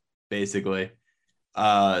off basically.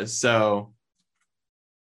 So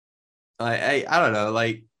I don't know,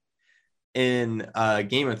 like in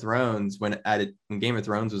Game of Thrones, when Game of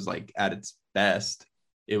Thrones was like at its best,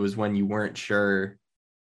 it was when you weren't sure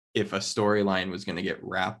if a storyline was going to get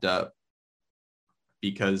wrapped up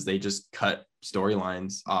because they just cut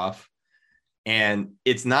storylines off. And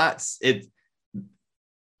that's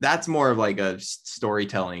more of like a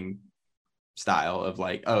storytelling style of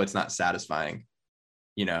like, oh, it's not satisfying,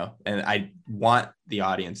 you know? And I want the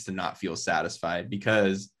audience to not feel satisfied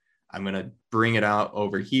because I'm going to bring it out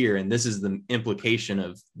over here. And this is the implication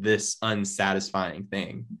of this unsatisfying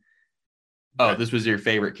thing. Oh, this was your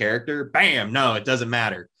favorite character? Bam. No, it doesn't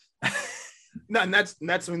matter. No, and that's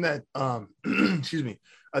something that excuse me,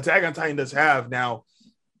 Attack on Titan does have. Now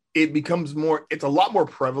it becomes it's a lot more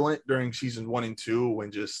prevalent during season 1 and 2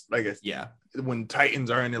 when just like when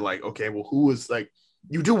Titans are in it, like, okay, well, who is, like,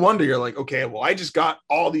 you do wonder, you're like, okay, well, I just got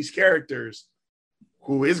all these characters,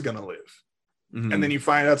 who is gonna live? Mm-hmm. And then you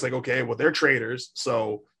find out it's like, okay, well, they're traitors,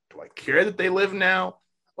 so do I care that they live now?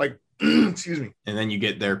 Like, excuse me. And then you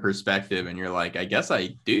get their perspective and you're like, I guess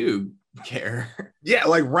I do care. Yeah,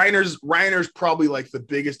 like Reiner's probably like the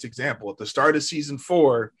biggest example at the start of season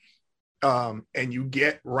 4. And you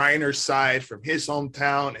get Reiner's side from his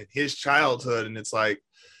hometown and his childhood, and it's like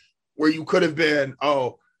where you could have been,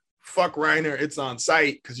 oh, fuck Reiner, it's on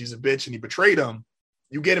sight because he's a bitch and he betrayed him.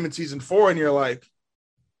 You get him in season 4 and you're like,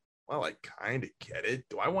 well, I kind of get it.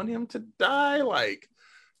 Do I want him to die? Like,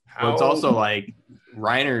 how? Well, it's also like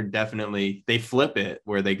Reiner definitely, they flip it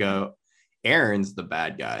where they go, Aaron's the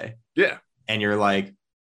bad guy. Yeah. And you're like,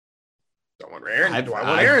 do I want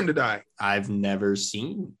Aaron to die? I've never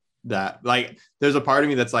seen that. Like, there's a part of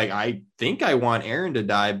me that's like, I think I want Aaron to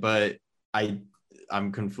die, but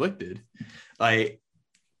I'm conflicted. Like,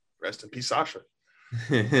 rest in peace, Sasha.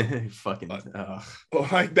 Fucking like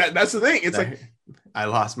that's the thing. It's like I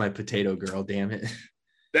lost my potato girl, damn it.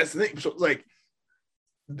 That's the thing. So like,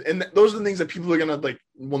 and those are the things that people are gonna like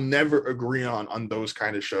will never agree on those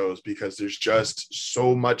kind of shows, because there's just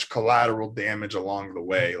so much collateral damage along the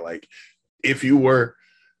way. Like, if you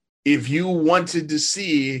wanted to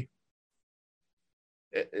see,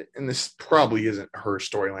 and this probably isn't her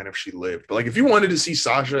storyline if she lived, but like if you wanted to see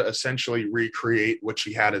Sasha essentially recreate what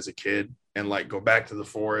she had as a kid and like go back to the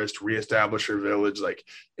forest, reestablish her village, like,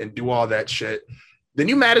 and do all that shit, then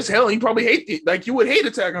you mad as hell, and you probably hate it. Like you would hate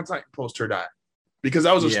Attack on Titan post her die, because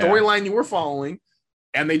that was a storyline you were following,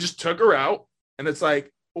 and they just took her out, and it's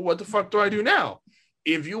like, well, what the fuck do I do now?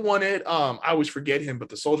 If you wanted, I always forget him, but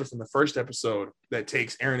the soldier from the first episode that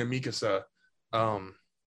takes Eren and Mikasa,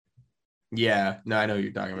 yeah, no, I know what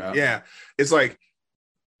you're talking about. Yeah, it's like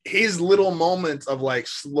his little moments of like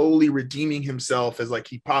slowly redeeming himself as like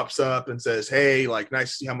he pops up and says, hey, like nice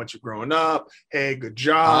to see how much you're growing up. Hey, good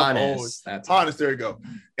job. Honest. That's honest. There you go.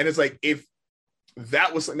 And it's like, if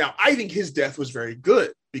that was now, I think his death was very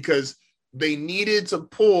good because they needed to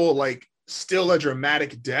pull like still a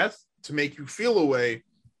dramatic death to make you feel a way.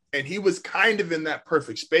 And he was kind of in that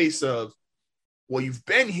perfect space of, well, you've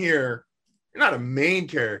been here. You're not a main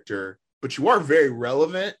character, but you are very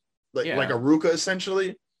relevant. Like Aruka,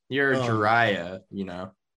 essentially. You're a Jiraiya, you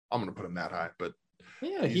know. I'm gonna put him that high, but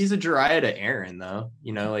yeah, he's a Jiraiya to Eren, though.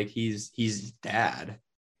 You know, like he's dad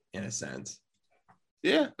in a sense.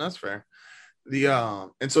 Yeah, that's fair.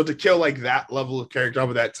 And so to kill like that level of character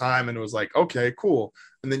over that time, and it was like, okay, cool.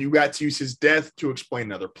 And then you got to use his death to explain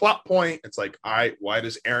another plot point. It's like, all right, why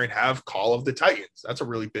does Eren have Call of the Titans? That's a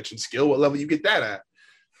really bitchin' skill. What level you get that at?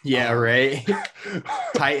 Yeah, right.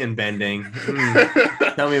 Titan bending.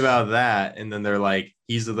 Tell me about that. And then they're like,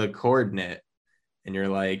 he's the coordinate. And you're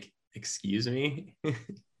like, excuse me?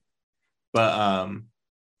 But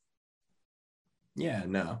yeah,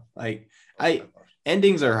 no. Like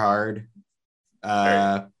endings are hard.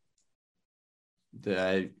 I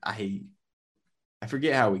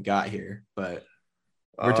forget how we got here, but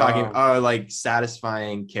we're talking like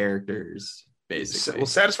satisfying characters. Basically. Well,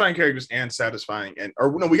 satisfying characters and satisfying,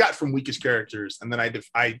 we got from weakest characters, and then I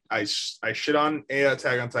shit on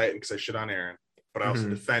Attack on Titan because I shit on Eren, but I also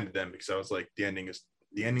defended them because I was like, the ending is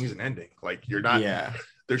an ending. Like you're not. Yeah.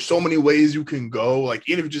 There's so many ways you can go. Like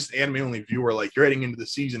even if just anime only viewer, like you're heading into the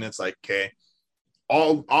season, it's like, okay,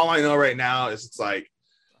 all I know right now is it's like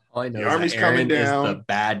all I know the army's coming down. Is the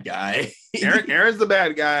bad guy. Eren's the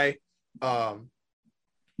bad guy.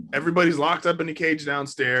 Everybody's locked up in a cage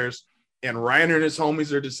downstairs. And Reiner and his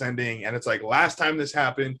homies are descending. And it's like, last time this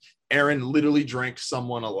happened, Eren literally drank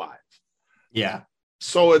someone alive. Yeah.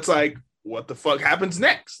 So it's like, what the fuck happens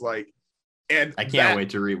next? Like, and I can't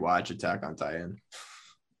wait to rewatch Attack on Titan.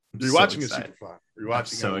 Rewatching is super fun. I'm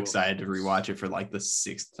so excited to rewatch it for like the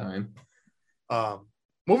 6th time.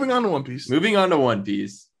 Moving on to One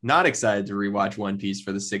Piece. Not excited to rewatch One Piece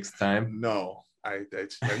for the 6th time. No.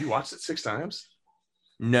 Have you watched it 6 times?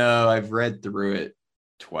 No, I've read through it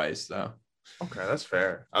twice though. Okay, that's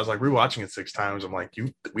fair. I was like rewatching it 6 times. I'm like,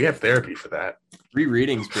 we have therapy for that.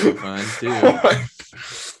 Rereading's pretty fun too.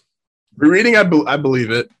 Rereading, I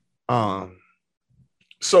believe it.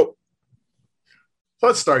 So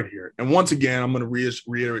let's start here. And once again, I'm going to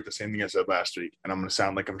reiterate the same thing I said last week, and I'm going to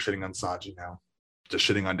sound like I'm shitting on Sanji now, just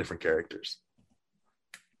shitting on different characters.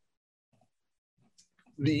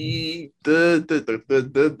 The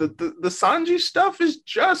Sanji stuff is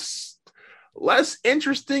just less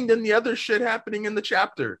interesting than the other shit happening in the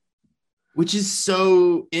chapter, which is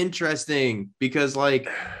so interesting because like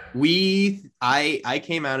I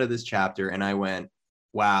came out of this chapter and I went,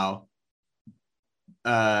 wow,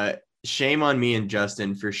 shame on me and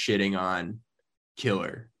Justin for shitting on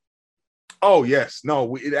Killer. Oh yes,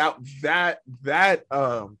 no,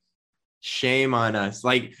 shame on us.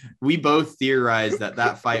 Like we both theorized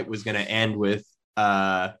that fight was going to end with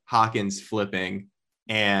Hawkins flipping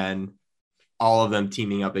and all of them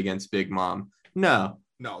teaming up against Big Mom. No,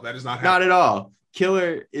 that is not happening. Not at all.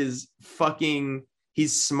 Killer is fucking,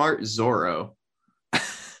 he's smart Zoro.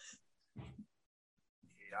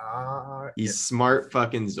 He's smart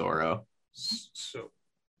fucking Zoro. So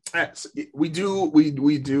we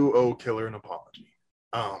do owe Killer an apology.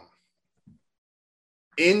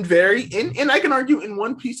 In I can argue in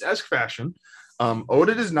One Piece-esque fashion,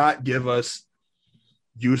 Oda does not give us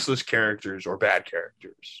useless characters or bad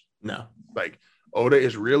characters. No. Like Oda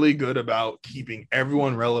is really good about keeping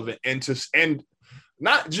everyone relevant and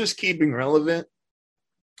not just keeping relevant.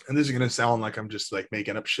 And this is gonna sound like I'm just like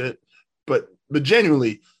making up shit, but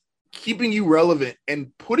genuinely keeping you relevant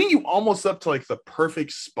and putting you almost up to like the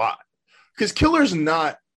perfect spot. Because Killer's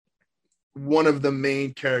not one of the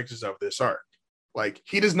main characters of this arc. Like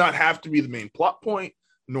he does not have to be the main plot point,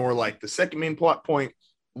 nor like the second main plot point.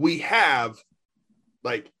 We have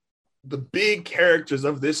like the big characters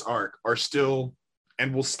of this arc are still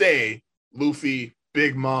and will stay Luffy,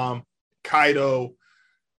 Big Mom, Kaido.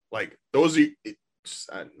 Like those are,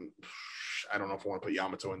 I don't know if I want to put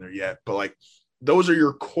Yamato in there yet, but like those are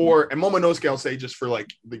your core, and Momonosuke I'll say just for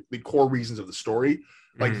like the core reasons of the story.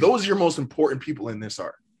 Like those are your most important people in this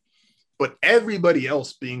arc. but everybody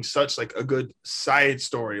else being such like a good side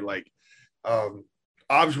story, like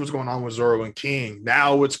obviously what's going on with Zoro and King.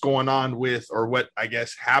 Now what's going on with, or what I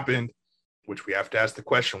guess happened, which we have to ask the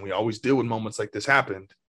question we always do when moments like this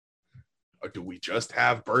happened. Or do we just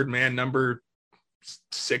have Birdman number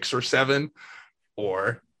 6 or 7?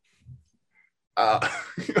 Or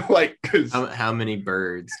like, because how many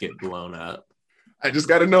birds get blown up? I just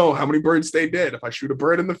got to know how many birds stay dead. If I shoot a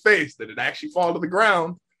bird in the face, did it actually fall to the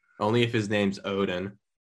ground? Only if his name's Odin.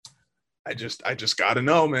 I just got to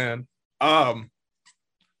know, man. But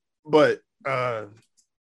no,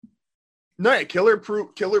 Killer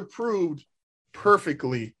proved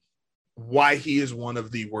perfectly why he is one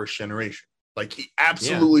of the worst generation. Like, he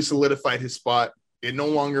absolutely solidified his spot. It no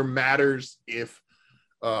longer matters if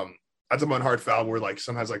I talk about Hard Foul, where like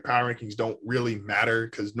sometimes like power rankings don't really matter,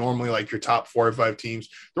 because normally like your top 4 or 5 teams,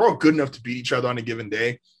 they're all good enough to beat each other on a given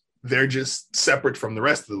day. They're just separate from the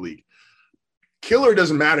rest of the league. Killer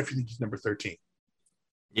doesn't matter if you think he's number 13.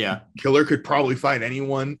 Yeah. Killer could probably find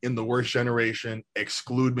anyone in the worst generation,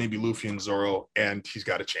 exclude maybe Luffy and Zoro, and he's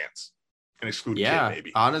got a chance. And exclude Kid,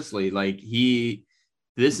 maybe. Honestly, like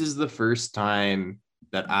this is the first time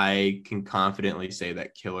that I can confidently say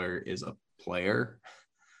that Killer is a player.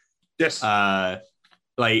 Yes.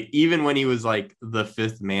 Like, even when he was like the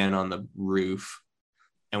 5th man on the roof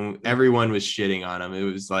and everyone was shitting on him, it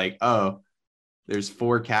was like, oh, there's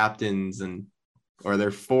 4 captains or there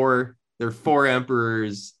are 4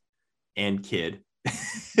 emperors and Kid.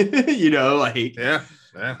 You know, like, yeah.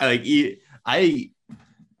 Like, I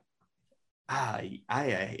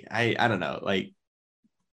don't know, like,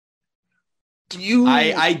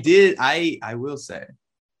 I will say,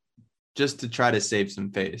 just to try to save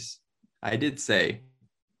some face, I did say,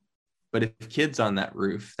 but if Kid's on that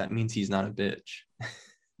roof, that means he's not a bitch.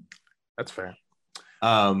 That's fair.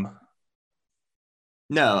 No,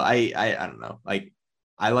 I don't know. Like,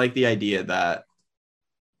 I like the idea that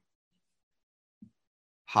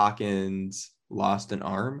Hawkins lost an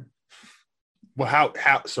arm. Well, how?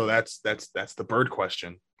 So that's the bird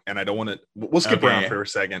question, and I don't want to. We'll skip around for a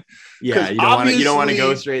second. Yeah, you don't want to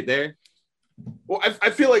go straight there. Well,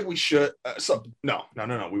 I feel like we should. So no,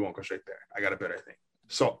 we won't go straight there. I got a better thing.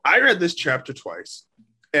 So I read this chapter twice,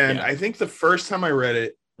 and I think the first time I read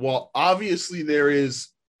it, well, obviously there is,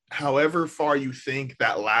 however far you think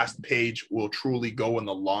that last page will truly go in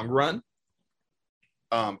the long run,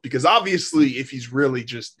 because obviously if he's really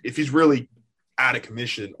out of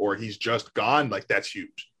commission or he's just gone, like, that's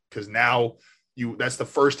huge, because now that's the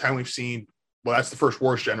first time we've seen. Well, that's the first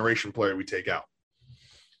worst generation player we take out.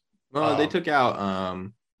 Well, they took out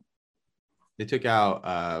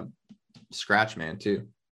Scratchman too.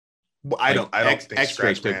 I don't think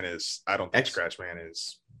Scratchman is. I don't think Scratchman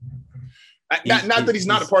is. Not that he's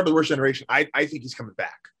not a part of the worst generation. I think he's coming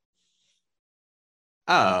back.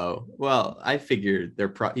 Oh, well, I figured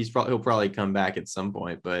he'll probably come back at some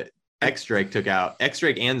point, but X-Drake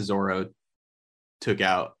and Zoro took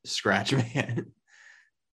out Scratchman.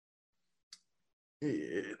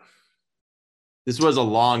 This was a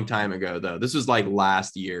long time ago, though. This was like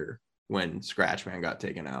last year when Scratchman got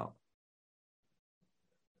taken out.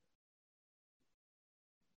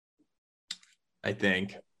 I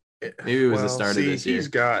think maybe it was the start of this year. He's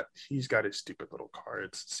got his stupid little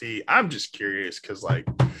cards. See, I'm just curious because like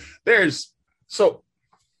there's a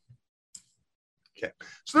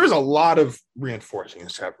lot of reinforcing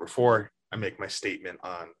this chapter. Before I make my statement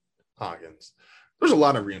on Hawkins, there's a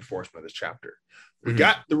lot of reinforcement of this chapter. We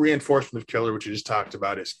got the reinforcement of Killer, which you just talked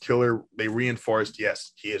about. Is Killer, they reinforced,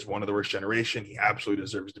 yes, he is one of the worst generation. He absolutely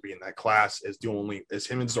deserves to be in that class as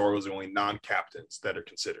him and Zoro is the only non-captains that are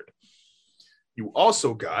considered. You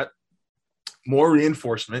also got more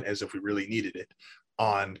reinforcement, as if we really needed it,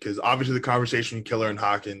 because obviously the conversation with Killer and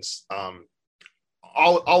Hawkins,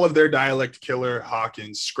 all of their dialect, Killer,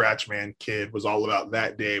 Hawkins, Scratchman, Kid, was all about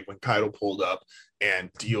that day when Kaido pulled up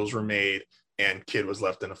and deals were made and Kid was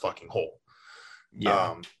left in a fucking hole.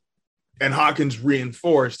 Yeah. And Hawkins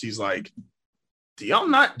reinforced, he's like, do y'all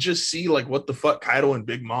not just see like what the fuck Kaido and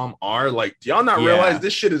Big Mom are? Like, do y'all not realize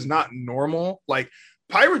this shit is not normal? Like,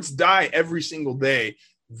 pirates die every single day.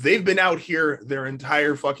 They've been out here their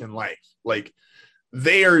entire fucking life. Like,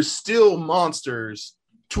 they are still monsters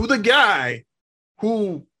to the guy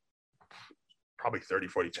who probably 30,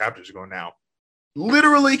 40 chapters ago now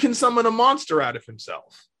literally can summon a monster out of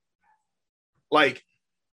himself. Like,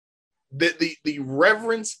 the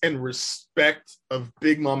reverence and respect of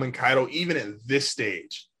Big Mom and Kaido, even at this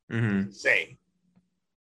stage, insane.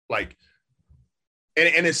 Like,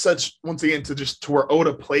 and it's such, once again, to where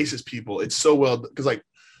Oda places people, it's so well, because like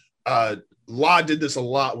Law did this a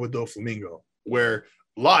lot with Doflamingo, where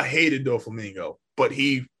Law hated Doflamingo, but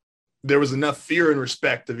there was enough fear and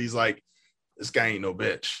respect of he's like, this guy ain't no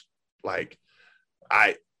bitch. Like,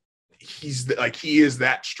 he is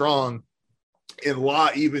that strong. And Law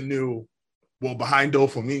even knew, well, behind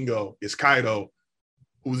Doflamingo is Kaido,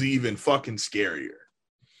 who's even fucking scarier.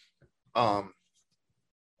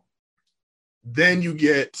 Then you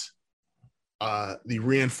get the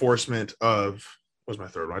reinforcement of, what's my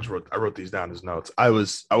third one? I wrote these down as notes. I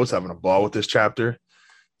was having a ball with this chapter.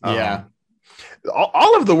 Yeah.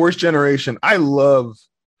 All of the Worst Generation, I love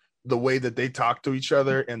the way that they talk to each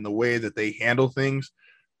other and the way that they handle things.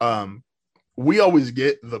 We always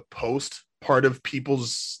get the post part of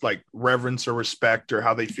people's like reverence or respect or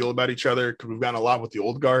how they feel about each other, because we've gotten a lot with the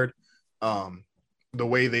old guard. The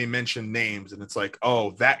way they mention names, and it's like,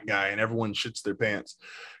 oh, that guy, and everyone shits their pants.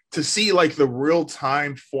 To see like the real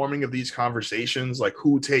time forming of these conversations, like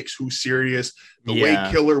who takes who serious, the way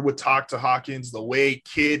Killer would talk to Hawkins, the way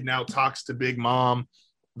Kid now talks to Big Mom,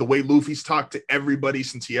 the way Luffy's talked to everybody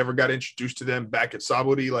since he ever got introduced to them back at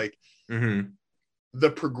Sabaody, like the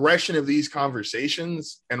progression of these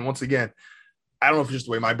conversations. And once again, I don't know if it's just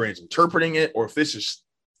the way my brain's interpreting it, or if this is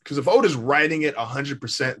because if Oda's writing it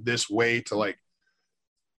 100% this way to like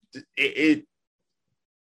it,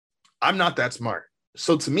 I'm not that smart.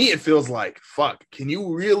 So to me, it feels like, fuck, can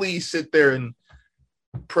you really sit there and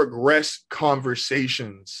progress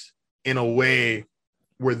conversations in a way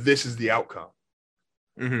where this is the outcome?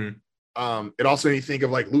 It also made me think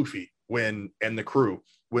of like Luffy and the crew.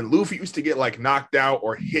 When Luffy used to get like knocked out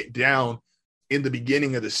or hit down in the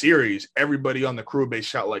beginning of the series, everybody on the crew base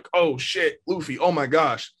shout like, oh shit, Luffy, oh my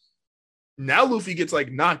gosh. Now Luffy gets like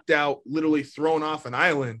knocked out, literally thrown off an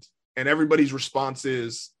island, and everybody's response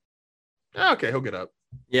is, okay, he'll get up.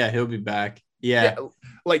 Yeah, he'll be back. Yeah.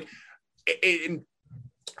 Like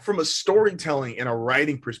from a storytelling and a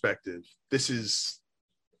writing perspective,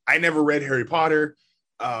 I never read Harry Potter.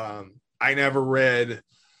 I don't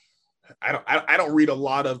read a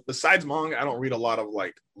lot of, besides manga, I don't read a lot of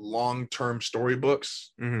like long-term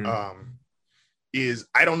storybooks. I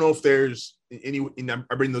don't know if there's any,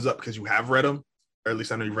 I bring those up because you have read them, or at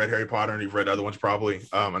least I know you've read Harry Potter and you've read other ones probably.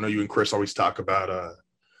 I know you and Chris always talk about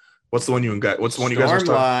what's the one you guys are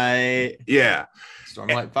Stormlight? Yeah.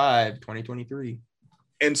 Stormlight 5, 2023.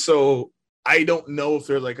 And so I don't know if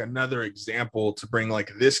there's like another example to bring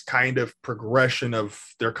like this kind of progression of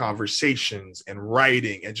their conversations and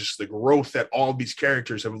writing and just the growth that all these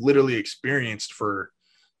characters have literally experienced for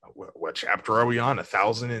what chapter are we on?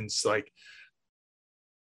 1,000. And it's like,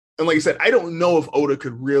 and like I said, I don't know if Oda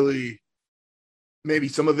could really, maybe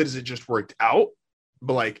some of it is it just worked out,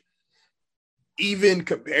 but like even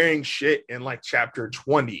comparing shit in like chapter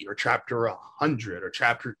 20 or chapter 100 or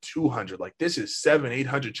chapter 200, like this is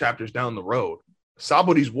 700-800 chapters down the road.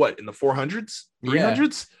 Sabaody's what, in the 400s,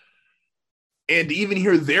 300s? Yeah. And to even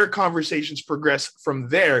hear their conversations progress from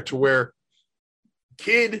there to where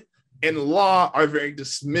Kid and Law are very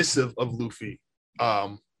dismissive of Luffy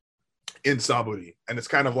in Sabaody. And it's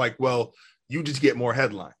kind of like, well, you just get more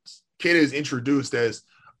headlines. Kid is introduced as,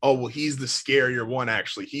 oh, well, he's the scarier one,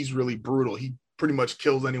 actually. He's really brutal. He pretty much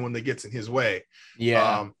kills anyone that gets in his way.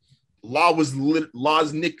 Yeah. Law's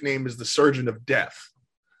nickname is the Surgeon of Death.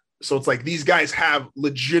 So it's like these guys have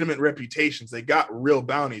legitimate reputations. They got real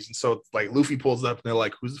bounties. And so it's like Luffy pulls up and they're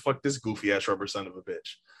like, who's the fuck this goofy ass rubber son of a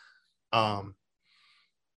bitch?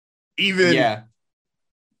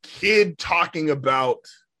 Kid talking about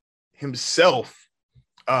himself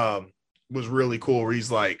was really cool, where he's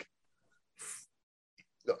like,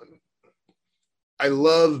 I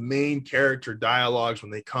love main character dialogues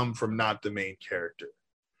when they come from not the main character.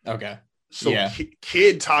 Okay. So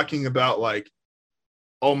Kid talking about like,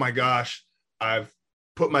 oh my gosh, I've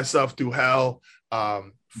put myself through hell,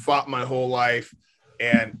 fought my whole life,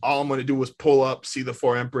 and all I'm going to do is pull up, see the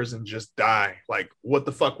 4 emperors, and just die. Like, what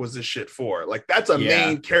the fuck was this shit for? Like, that's a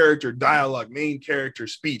main character dialogue, main character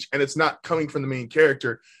speech, and it's not coming from the main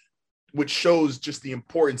character, which shows just the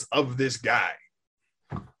importance of this guy.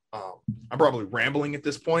 I'm probably rambling at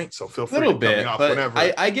this point, so feel free to cut me off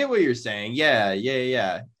whenever. I get what you're saying.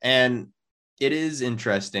 Yeah. And it is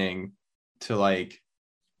interesting to like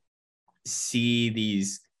see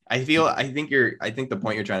these. I think the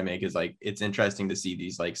point you're trying to make is like, it's interesting to see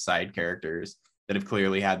these like side characters that have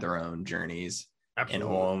clearly had their own journeys.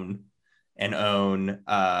 Absolutely. and own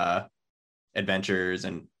adventures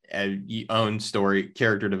and own story,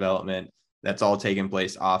 character development that's all taking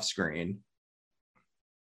place off screen,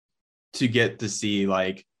 to get to see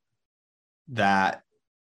like that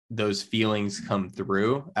those feelings come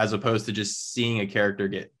through, as opposed to just seeing a character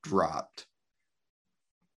get dropped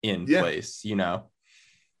in place, you know.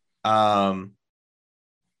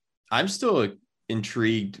 I'm still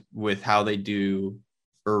intrigued with how they do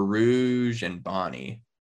Erouge and Bonnie.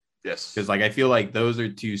 Yes. Because like I feel like those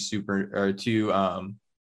are two supernovas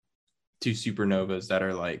that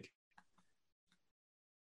are like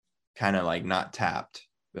kind of like not tapped.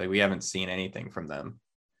 Like we haven't seen anything from them.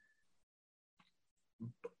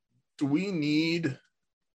 Do we need?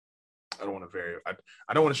 I don't want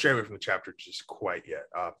to stray away from the chapter just quite yet.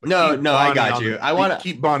 No, I got you. I want to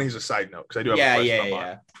keep Bonnie as a side note because I do have a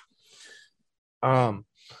question on Bonnie.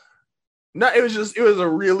 No, it was a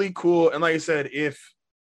really cool, and like I said, if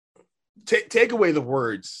take away the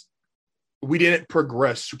words, we didn't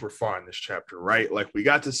progress super far in this chapter, right? Like we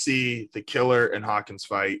got to see the Killer and Hawkins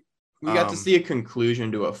fight. We got to see a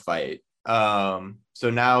conclusion to a fight. So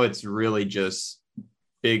now it's really just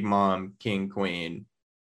Big Mom, King, Queen,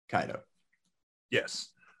 Kaido. Yes.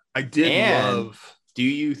 I did love. Do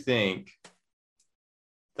you think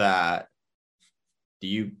that do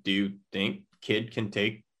you think Kid can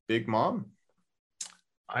take Big Mom?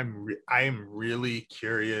 I am really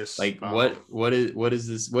curious. Like what is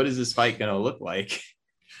this fight gonna look like?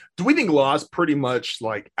 Do we think Law's pretty much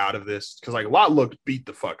like out of this? Because like Law looked beat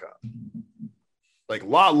the fuck up. Like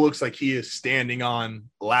Law looks like he is standing on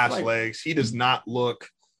last legs. He does not look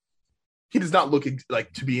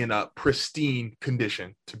like to be in a pristine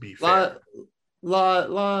condition, to be fair.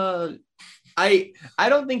 Law I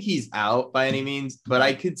don't think he's out by any means, but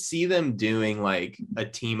I could see them doing like a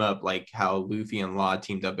team up like how Luffy and Law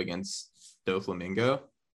teamed up against Doflamingo.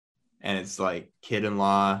 And it's like Kid and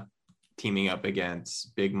Law teaming up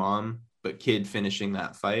against Big Mom, but Kid finishing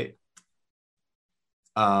that fight.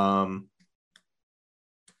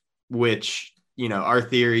 Which, you know, our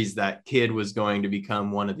theories that Kid was going to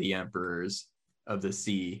become one of the emperors of the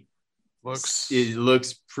sea. Looks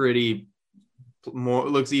even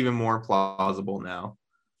more plausible now.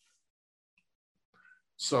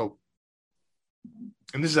 So,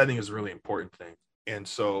 and this is, I think, is a really important thing. And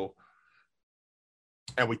so,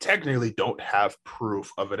 and we technically don't have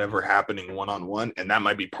proof of it ever happening one-on-one, and that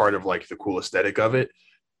might be part of like the cool aesthetic of it.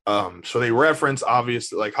 So they reference,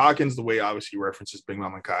 obviously, like Hawkins, the way obviously references Big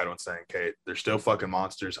Mom and Kaido and saying, okay, they're still fucking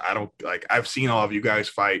monsters. I don't like, I've seen all of you guys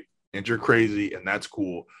fight and you're crazy and that's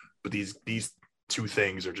cool. But these two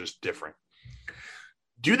things are just different.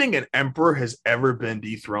 Do you think an emperor has ever been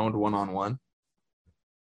dethroned one-on-one?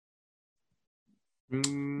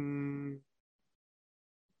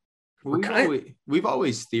 We've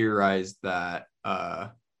always theorized that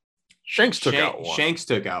Shanks took out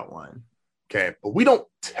one. Okay, but we don't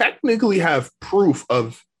technically have proof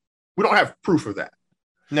of that.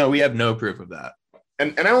 No, we have no proof of that.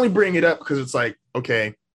 And I only bring it up because it's like,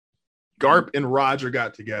 okay, Garp and Roger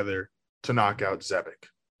got together to knock out Zebek.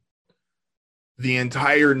 The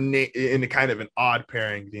entire in a kind of an odd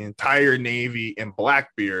pairing, the entire Navy and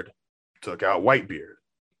Blackbeard took out Whitebeard.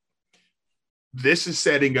 This is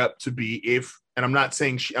setting up to be and I'm not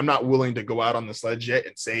saying I'm not willing to go out on the sledge yet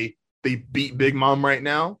and say they beat Big Mom right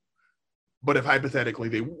now. But if hypothetically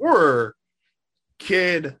they were,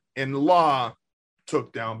 Kid and Law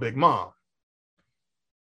took down Big Mom.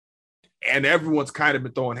 And everyone's kind of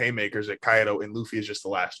been throwing haymakers at Kaido, and Luffy is just the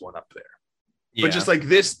last one up there. Yeah. But just like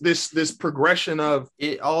this progression of...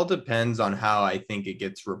 It all depends on how I think it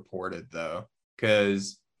gets reported, though.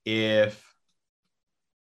 Because if...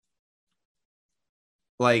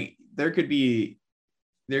 Like, there could be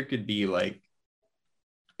like...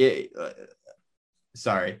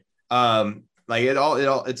 Like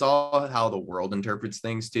it's all how the world interprets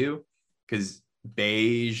things too, because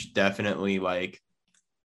Beige definitely like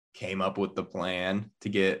came up with the plan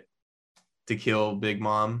to kill Big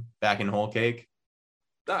Mom back in Whole Cake.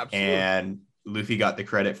 Absolutely. And Luffy got the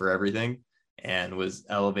credit for everything and was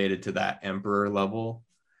elevated to that emperor level.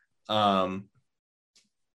 So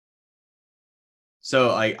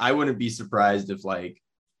like I wouldn't be surprised if like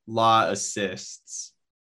Law assists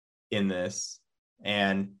in this,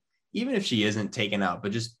 and even if she isn't taken out,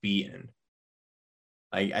 but just beaten.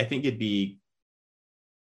 Like, I think I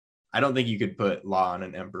don't think you could put Law on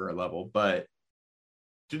an emperor level, but...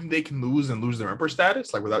 Do you think they can lose their emperor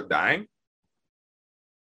status, like, without dying?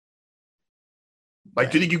 Like,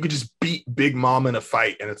 do you think you could just beat Big Mom in a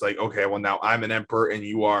fight, and it's like, okay, well, now I'm an emperor, and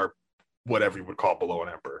you are whatever you would call below an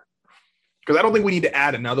emperor? Because I don't think we need to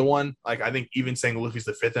add another one. Like, I think even saying Luffy's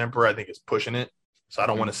the 5th emperor, I think is pushing it. So I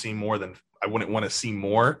don't want to see more than... I wouldn't want to see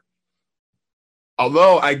more.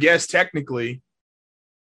 Although I guess technically,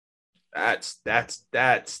 that's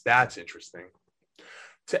interesting.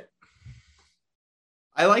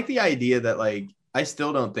 I like the idea that like I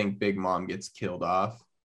still don't think Big Mom gets killed off.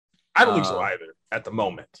 I don't think so either at the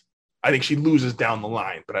moment. I think she loses down the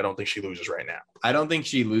line, but I don't think she loses right now. I don't think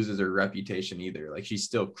she loses her reputation either. Like, she's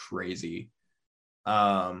still crazy.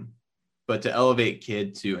 But to elevate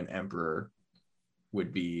Kid to an emperor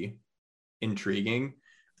would be intriguing.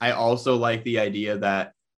 I also like the idea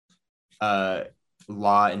that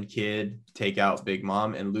Law and Kid take out Big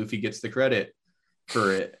Mom and Luffy gets the credit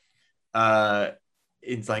for it.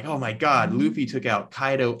 It's like, oh my God, Luffy took out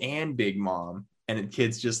Kaido and Big Mom. And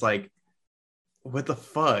Kid's just like, what the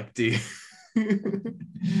fuck, dude?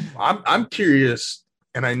 I'm curious,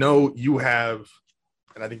 and I know you have,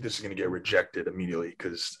 and I think this is going to get rejected immediately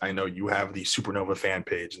because I know you have the Supernova fan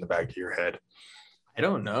page in the back of your head. I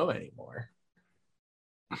don't know anymore.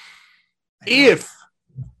 If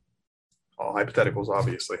all hypotheticals,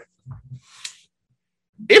 obviously,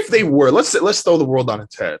 if they were, let's throw the world on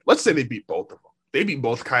its head. Let's say they beat both of them. They beat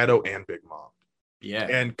both Kaido and Big Mom. Yeah.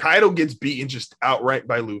 And Kaido gets beaten just outright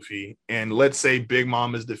by Luffy. And let's say Big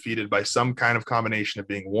Mom is defeated by some kind of combination of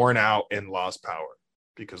being worn out and Law's power,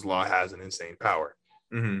 because Law has an insane power.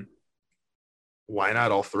 Mm-hmm. Why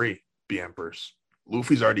not all three be emperors?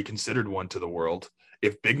 Luffy's already considered one to the world.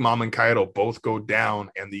 If Big Mom and Kaido both go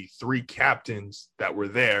down and the three captains that were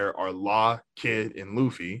there are Law, Kid, and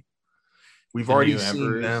Luffy, we've already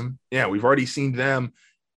seen them. Yeah, we've already seen them.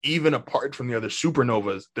 Even apart from the other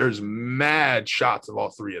supernovas, there's mad shots of all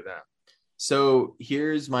three of them. So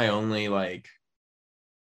here's my only like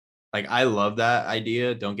I love that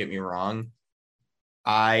idea. Don't get me wrong.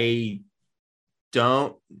 I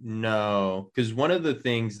don't know, because one of the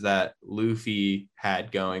things that Luffy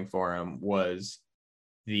had going for him was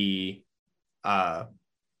the fact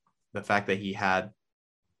that he had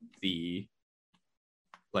the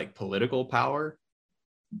like political power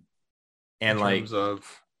and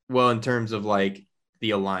in terms of like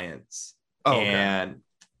the alliance. Oh, okay. And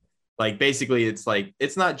like basically it's like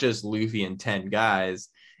it's not just Luffy and 10 guys,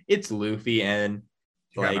 it's Luffy and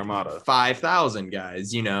like 5,000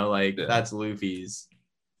 guys, you know, like that's Luffy's.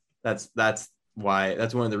 That's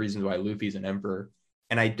one of the reasons why Luffy's an emperor.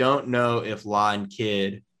 And I don't know if Law and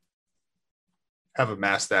Kid have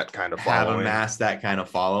amassed that kind of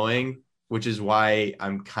following, which is why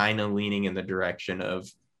I'm kind of leaning in the direction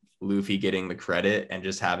of Luffy getting the credit and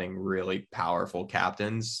just having really powerful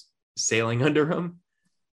captains sailing under him,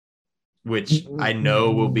 which I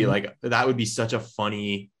know will be like, that would be such a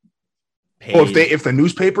funny page. Oh, if the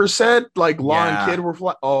newspapers said like Law and Kid were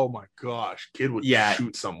oh my gosh, Kid would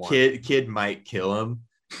shoot someone. Kid might kill him,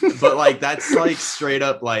 but like that's like straight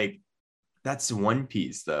up like that's One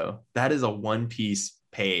Piece though. That is a One Piece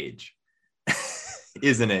page,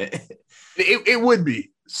 isn't it? It would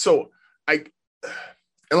be. So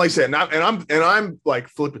and like I said, I'm like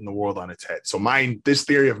flipping the world on its head. So this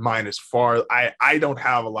theory of mine is far. I don't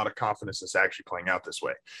have a lot of confidence it's actually playing out this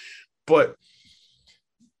way. But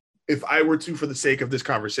if I were to, for the sake of this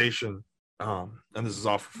conversation, and this is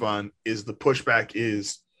all for fun, is the pushback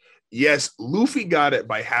is, yes, Luffy got it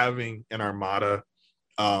by having an armada.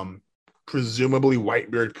 Presumably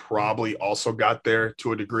Whitebeard probably also got there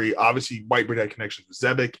to a degree. Obviously, Whitebeard had connections with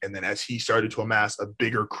Zebek, and then as he started to amass a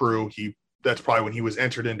bigger crew, that's probably when he was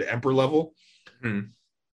entered into emperor level.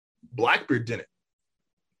 Blackbeard didn't.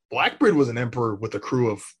 Blackbeard was an emperor with a crew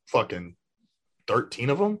of fucking 13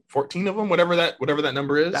 of them, 14 of them, whatever that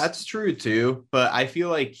number is. That's true too. But I feel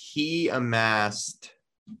like he amassed,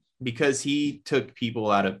 because he took people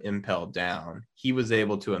out of Impel Down, he was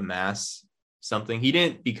able to amass something. He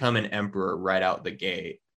didn't become an emperor right out the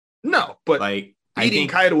gate. No, but like beating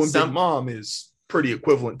Kaido and Big Mom is pretty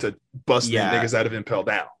equivalent to busting niggas out of Impel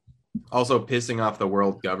Down. Also pissing off the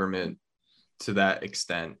world government to that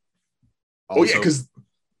extent. Also, because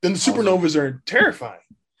then the supernovas are terrifying.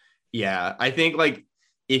 Yeah, I think like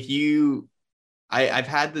I've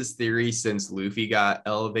had this theory since Luffy got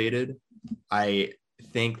elevated. I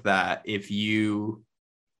think that if you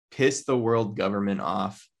piss the world government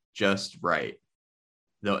off just right,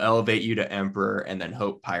 they'll elevate you to emperor and then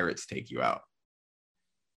hope pirates take you out.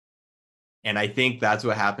 And I think that's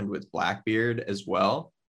what happened with Blackbeard as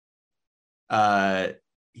well.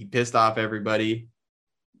 He pissed off everybody,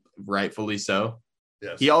 rightfully so.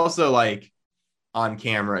 Yes. He also like on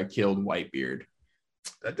camera killed Whitebeard.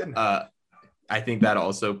 That didn't I think that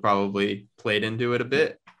also probably played into it a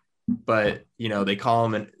bit. But you know, they call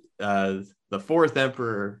him the fourth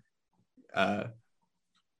emperor,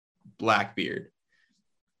 Blackbeard,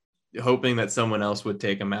 hoping that someone else would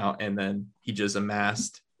take him out, and then he just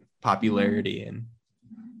amassed popularity and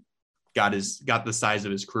got the size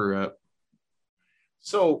of his crew up.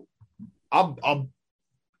 So I'll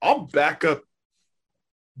back up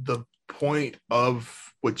the point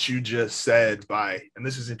of what you just said and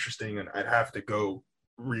this is interesting, and I'd have to go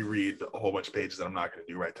reread a whole bunch of pages that I'm not going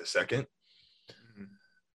to do right this second.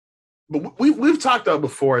 But we've talked about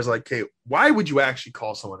before is like, okay, why would you actually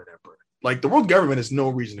call someone an emperor? Like the world government has no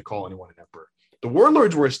reason to call anyone an emperor. The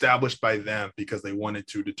warlords were established by them because they wanted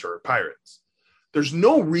to deter pirates. There's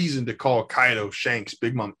no reason to call Kaido, Shanks,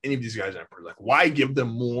 Big Mom, any of these guys emperor. Like, why give them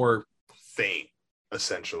more fame,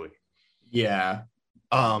 essentially? Yeah.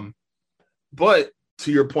 But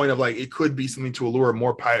to your point of like, it could be something to allure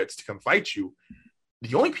more pirates to come fight you.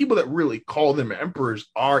 The only people that really call them emperors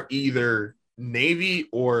are either Navy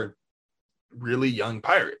or really young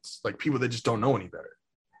pirates, like people that just don't know any better.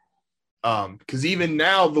 Because even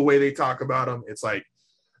now, the way they talk about them, it's like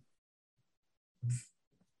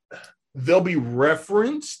they'll be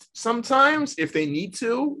referenced sometimes if they need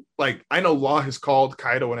to. Like, I know Law has called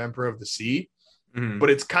Kaido an emperor of the sea, but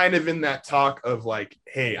it's kind of in that talk of like,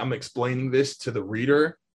 hey, I'm explaining this to the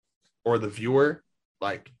reader or the viewer.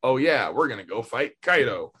 Like, oh yeah, we're going to go fight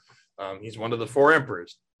Kaido. He's one of the 4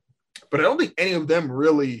 emperors. But I don't think any of them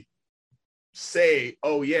really say,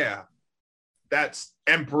 oh yeah, that's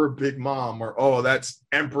Emperor Big Mom, or oh, that's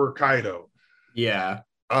Emperor Kaido. Yeah.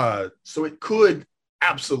 So it could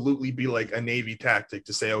absolutely be like a Navy tactic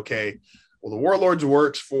to say, okay, well, the warlords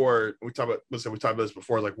works for, we talked about this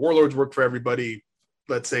before, like warlords work for everybody,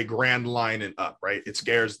 let's say Grand Line and up, right? It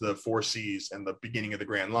scares the 4 seas and the beginning of the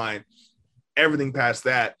Grand Line. Everything past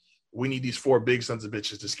that, we need these 4 big sons of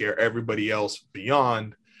bitches to scare everybody else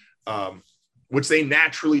beyond, which they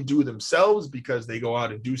naturally do themselves because they go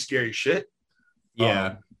out and do scary shit.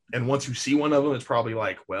 Yeah. And once you see one of them, it's probably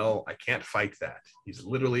like, well, I can't fight that. He's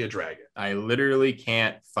literally a dragon. I literally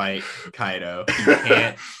can't fight Kaido. He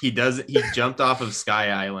can't. He doesn't. He jumped off of Sky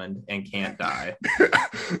Island and can't die.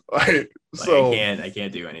 I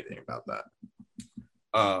can't do anything about that.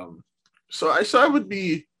 So I would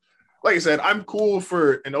be, like I said, I'm cool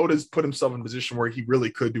for, and Oda's put himself in a position where he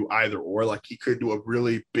really could do either or. Like he could do a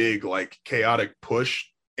really big, like chaotic push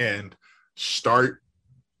and start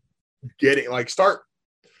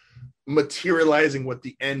materializing what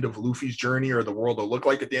the end of Luffy's journey or the world will look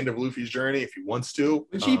like at the end of Luffy's journey if he wants to.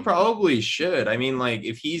 Which he probably should. I mean, like,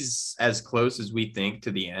 if he's as close as we think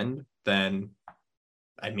to the end, then,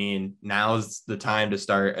 I mean, now's the time to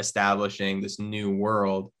start establishing this new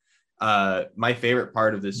world. My favorite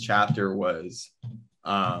part of this chapter was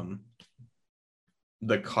the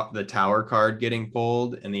tower card getting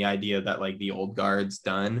pulled and the idea that, like, the old guard's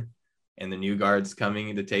done and the new guard's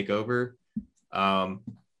coming to take over.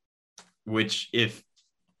 Which if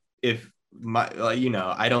my,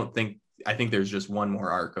 I think there's just one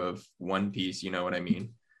more arc of One Piece, you know what I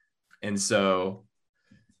mean? And so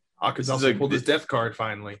Hawkins also pulled his death card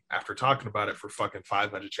finally after talking about it for fucking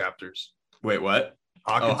 500 chapters. Wait, what?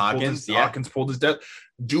 Hawkins pulled his death.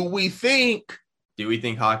 Do we think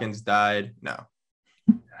Hawkins died? No.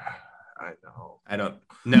 I know. I don't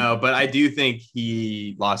know, but I do think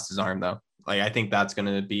he lost his arm though. Like, I think that's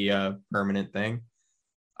going to be a permanent thing.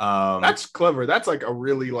 That's clever. That's like a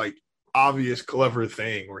really like obvious clever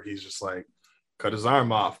thing where he's just like cut his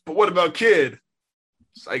arm off. But what about Kid?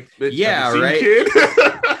 It's like, bitch, yeah, right. Kid?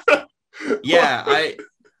 Yeah,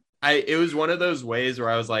 I it was one of those ways where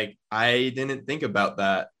I was like, I didn't think about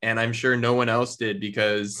that, and I'm sure no one else did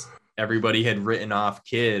because everybody had written off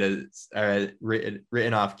Kid and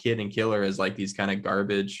Killer as like these kind of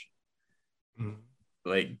garbage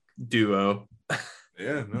like duo.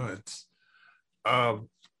 Yeah, no, it's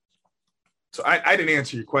so I didn't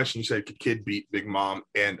answer your question. You said, could Kid beat Big Mom?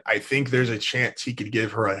 And I think there's a chance he could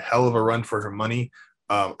give her a hell of a run for her money.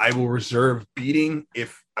 I will reserve beating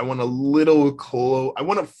if I want I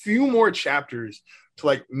want a few more chapters to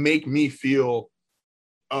like make me feel,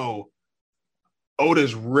 oh,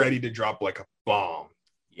 Oda's ready to drop like a bomb.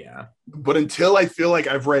 Yeah. But until I feel like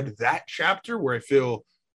I've read that chapter where I feel,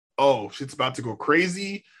 oh, shit's about to go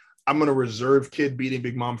crazy, I'm going to reserve Kid beating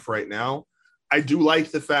Big Mom for right now. I do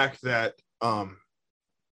like the fact that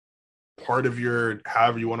part of your,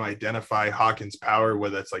 however you want to identify Hawkins' power,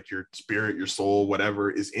 whether it's like your spirit, your soul,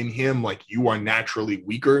 whatever is in him, like you are naturally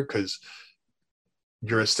weaker because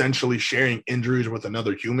you're essentially sharing injuries with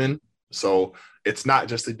another human. So it's not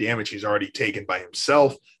just the damage he's already taken by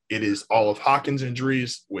himself. It is all of Hawkins'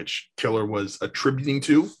 injuries, which Killer was attributing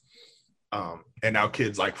to. And now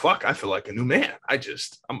Kid's like, fuck, I feel like a new man. I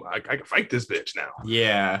can fight this bitch now.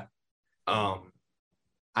 Yeah.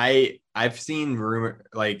 I've seen rumor,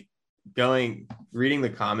 like reading the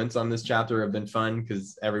comments on this chapter have been fun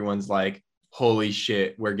because everyone's like, holy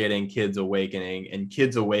shit, we're getting Kid's Awakening, and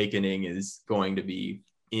Kid's Awakening is going to be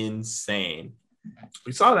insane.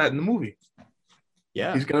 We saw that in the movie.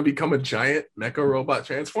 Yeah. He's gonna become a giant mecha robot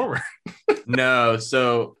transformer. No,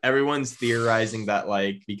 so everyone's theorizing that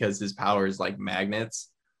like because his power is like magnets,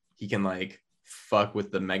 he can like fuck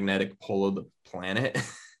with the magnetic pull of the planet.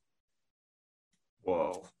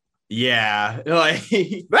 Whoa. Yeah, like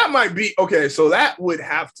That might be okay. So that would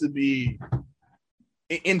have to be,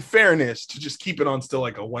 in fairness, to just keep it on still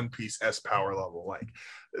like a One Piece S power level. Like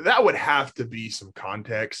that would have to be some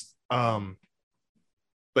context.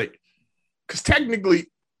 Like, because technically,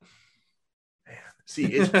 man, see,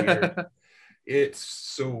 it's weird. It's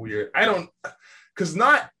so weird. I don't, because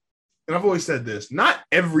not, and I've always said this, not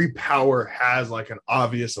every power has like an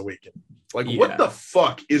obvious awakening. Like, what the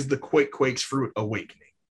fuck is the Quake's fruit awakening?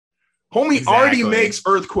 Homie already makes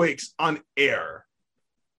earthquakes on air.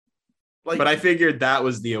 Like, but I figured that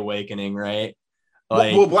was the awakening, right?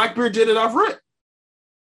 Like, well, Blackbeard did it off rip.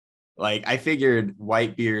 Like, I figured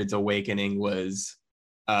Whitebeard's awakening was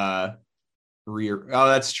rear. Oh,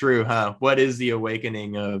 that's true, huh? What is the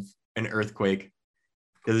awakening of an earthquake?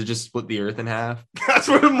 Because it just split the earth in half. That's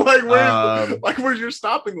what I'm like. Where's your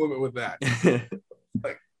stopping limit with that?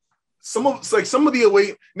 Like some of the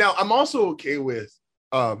awakening. Now, I'm also okay with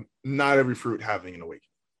not every fruit having an awakening.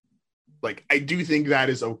 Like, I do think that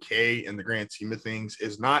is okay in the grand scheme of things.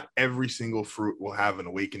 Is not every single fruit will have an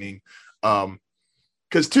awakening.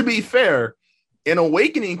 Because to be fair, an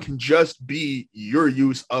awakening can just be your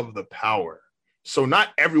use of the power. So not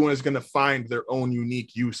everyone is going to find their own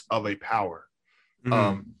unique use of a power.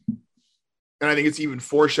 And I think it's even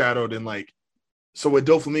foreshadowed in like, so what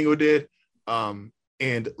Doflamingo did,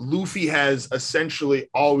 and Luffy has essentially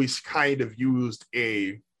always kind of used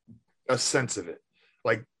a sense of it.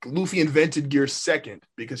 Like Luffy invented Gear second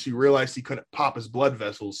because he realized he couldn't pop his blood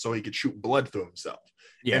vessels so he could shoot blood through himself.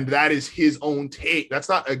 Yeah. And that is his own take. That's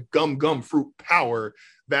not a gum fruit power.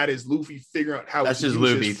 That is Luffy figuring out how. That's just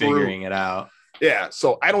Luffy figuring it out. Yeah.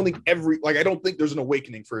 So I don't think I don't think there's an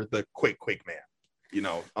awakening for the Quake Man, you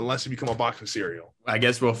know, unless you become a box of cereal. I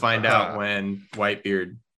guess we'll find out when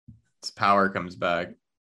Whitebeard's power comes back.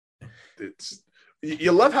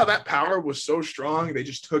 You love how that power was so strong. They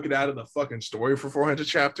just took it out of the fucking story for 400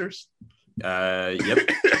 chapters. Yep.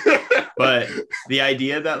 But the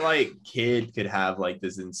idea that like Kid could have like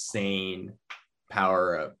this insane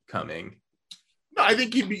power up coming. No, I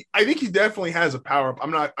think he definitely has a power up.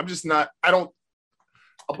 I'll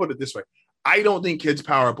put it this way. I don't think Kid's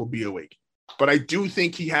power up will be awake, but I do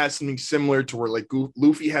think he has something similar to where like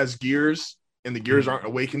Luffy has gears and the gears aren't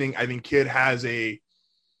awakening. I think Kid has a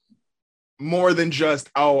more than just,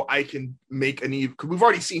 I can make an Eve. Because we've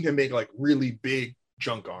already seen him make like really big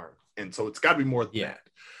junk arm. And so it's got to be more than that.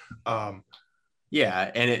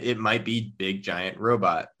 Yeah, and it might be big giant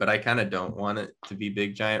robot, but I kind of don't want it to be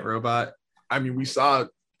big giant robot. I mean, we saw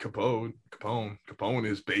Capone. Capone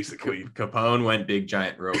is basically Capone went big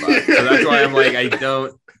giant robot. So that's why I'm like, I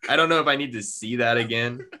don't know if I need to see that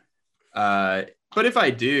again. But if I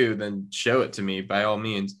do, then show it to me by all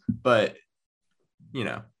means. But you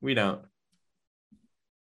know, we don't.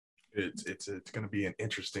 It's going to be an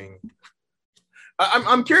interesting.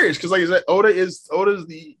 I'm curious because, like I said, Oda's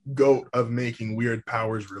the GOAT of making weird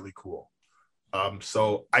powers really cool.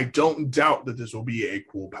 So I don't doubt that this will be a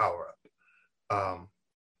cool power up.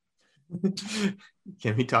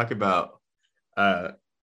 Can we talk about?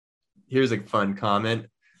 Here's a fun comment.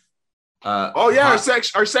 Our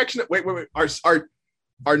section. Wait.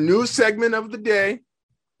 Our new segment of the day.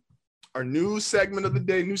 Our new segment of the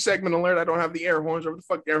day, new segment alert. I don't have the air horns. Where the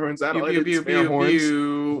fuck air horns at? Air horns.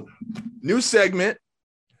 New segment,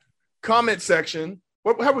 comment section.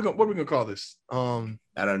 What are we gonna call this? I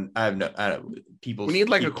don't. People. We need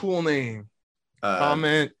like a cool name.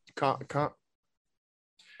 Comment.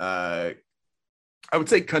 I would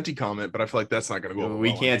say cunty comment, but I feel like that's not gonna go.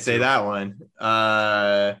 We can't say that one.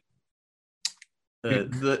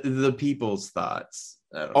 The people's thoughts.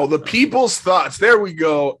 People's thoughts. There we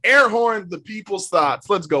go. Air horn, the people's thoughts.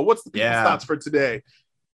 Let's go. What's the people's thoughts for today?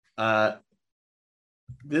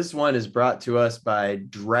 This one is brought to us by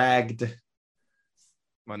Dragged.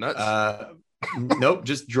 My nuts? Nope,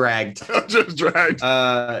 just Dragged. Just Dragged.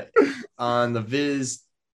 On the Viz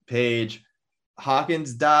page,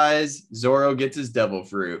 Hawkins dies, Zoro gets his devil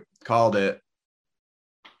fruit. Called it.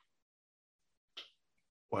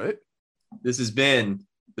 What? This has been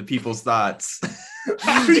the people's thoughts.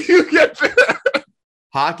 How do you get that?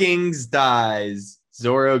 Hawkins dies.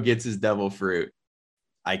 Zoro gets his devil fruit.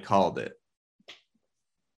 I called it.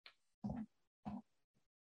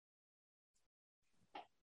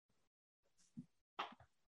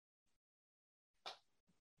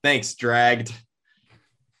 Thanks, Dragged.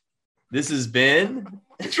 This has been.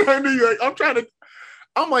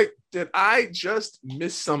 I'm like, did I just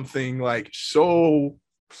miss something? Like, so.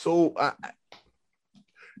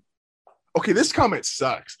 Okay, this comment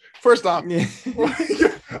sucks. First off, Yeah.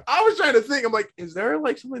 I was trying to think. I'm like, is there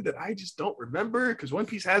like something that I just don't remember? Because One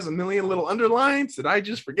Piece has a million little underlines. Did I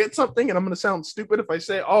just forget something? And I'm going to sound stupid if I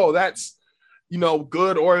say, oh, that's,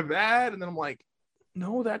 good or bad. And then I'm like,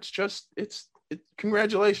 no, that's just,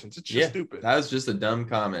 congratulations. It's just stupid. That was just a dumb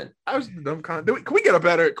comment. I was the dumb comment. Can we get a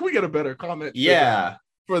better comment? Yeah.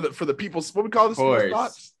 For the people's, what we call this? People's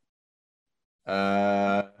thoughts?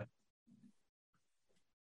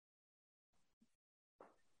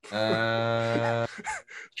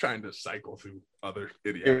 Trying to cycle through other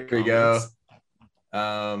idiotic Here we comments.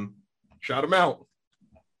 go. Shout them out.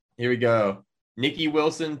 Here we go. Nikki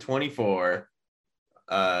Wilson, 24.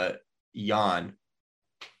 Yawn.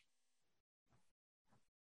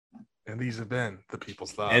 And these have been the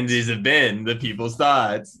people's thoughts.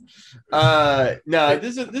 No,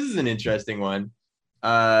 this is an interesting one.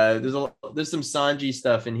 There's some Sanji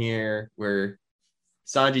stuff in here where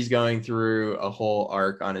Sanji's going through a whole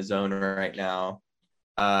arc on his own right now.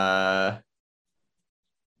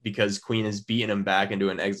 Because Queen has beaten him back into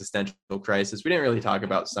an existential crisis. We didn't really talk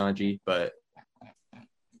about Sanji, but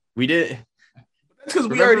we did. That's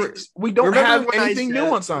because we don't have anything new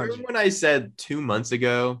on Sanji. Remember when I said 2 months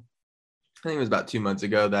ago, I think it was about 2 months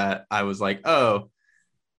ago, that I was like, oh,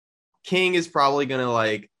 King is probably going to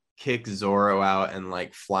like kick Zoro out and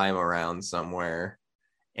like fly him around somewhere.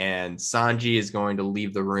 And Sanji is going to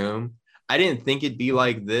leave the room. I didn't think it'd be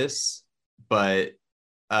like this, but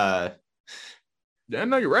yeah,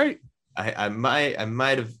 no, you're right. I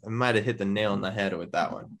might have hit the nail on the head with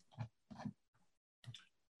that one.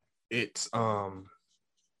 It's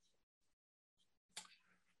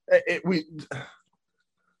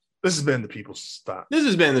this has been the people's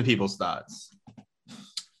thoughts.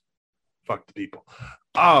 Fuck the people.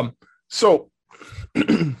 So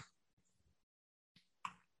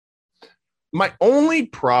my only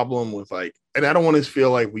problem with like, and I don't want to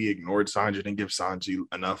feel like we ignored Sanji and give Sanji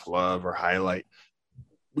enough love or highlight.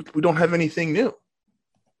 We don't have anything new.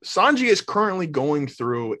 Sanji is currently going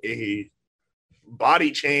through a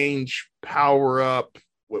body change, power up,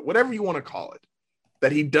 whatever you want to call it,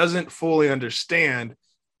 that he doesn't fully understand.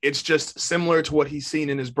 It's just similar to what he's seen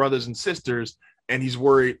in his brothers and sisters, and he's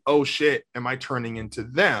worried, oh shit, am I turning into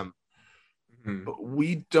them? Mm-hmm. But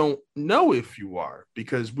we don't know if you are,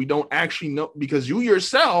 because we don't actually know, because you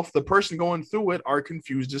yourself, the person going through it, are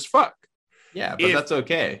confused as fuck. Yeah, but that's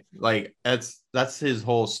okay. Like that's his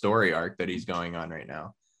whole story arc that he's going on right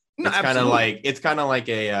now. No, it's kind of like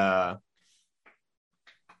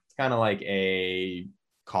a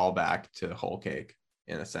callback to Whole Cake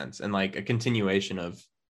in a sense, and like a continuation of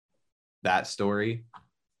that story.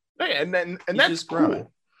 Yeah, and that's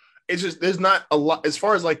cool. It's just there's not a lot as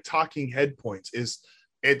far as like talking head points.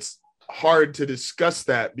 It's hard to discuss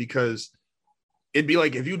that because it'd be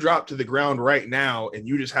like if you drop to the ground right now and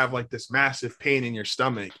you just have like this massive pain in your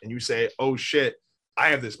stomach and you say, oh shit, I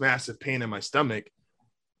have this massive pain in my stomach.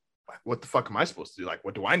 What the fuck am I supposed to do? Like,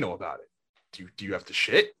 what do I know about it? Do you have to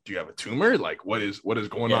shit? Do you have a tumor? Like, what is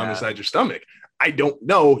going on inside your stomach? I don't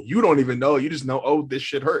know. You don't even know. You just know, oh, this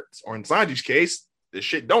shit hurts. Or in Sanji's case, this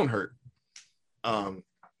shit don't hurt.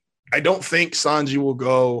 I don't think Sanji will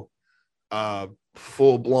go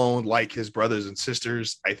full blown like his brothers and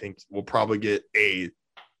sisters. I think we'll probably get a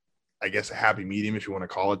happy medium, if you want to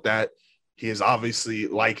call it that. He is obviously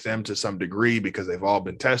like them to some degree because they've all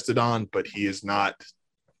been tested on, but he is not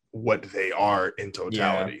what they are in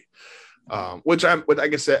totality. Yeah. Which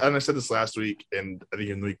like I said, and I said this last week and I think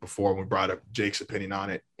in the week before when we brought up Jake's opinion on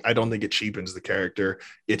it, I don't think it cheapens the character.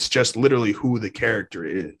 It's just literally who the character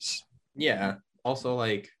is. Yeah. Also,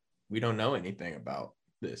 like, we don't know anything about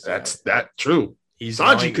this. That's true. He's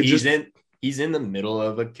in the middle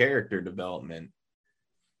of a character development.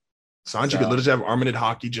 Sanji could literally have Armored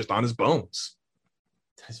Hockey just on his bones.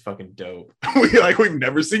 That's fucking dope. We've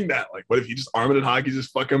never seen that. Like, what if he just Armored Hockey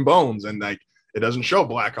just fucking bones and like it doesn't show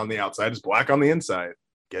black on the outside, it's black on the inside.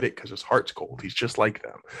 Get it? Because his heart's cold. He's just like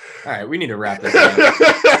them. All right, we need to wrap this up.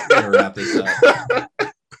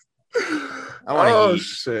 I want to eat.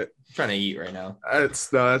 Shit. I'm trying to eat right now.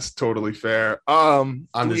 That's totally fair. On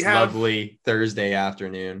this lovely Thursday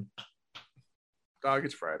afternoon. Dog,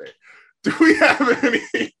 it's Friday. Do we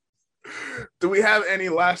have any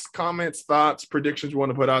last comments, thoughts, predictions you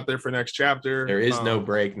want to put out there for next chapter? There is no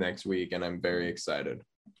break next week, and I'm very excited.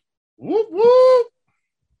 Whoop whoop.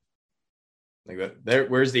 Like that. There.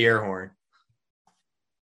 Where's the air horn?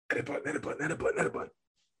 Edit button. I'm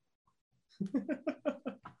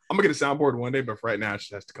gonna get a soundboard one day, but for right now, it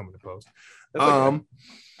just has to come into post.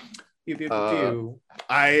 Pew, pew, pew, pew.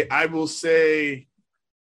 I will say,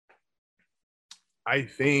 I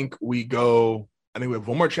think we have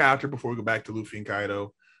one more chapter before we go back to Luffy and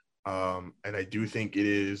Kaido. And I do think it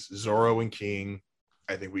is Zoro and King.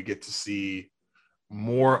 I think we get to see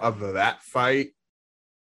more of that fight.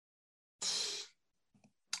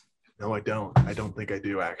 No, I don't. I don't think I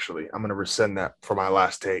do, actually. I'm going to rescind that for my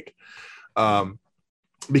last take.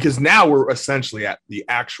 Because now we're essentially at the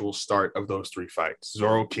actual start of those three fights.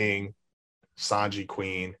 Zoro King, Sanji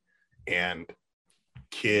Queen, and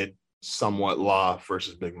Kid somewhat Law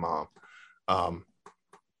versus Big Mom.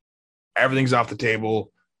 Everything's off the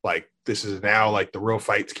table. Like, this is now like the real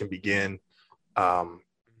fights can begin. I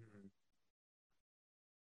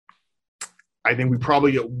think we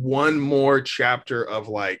probably get one more chapter of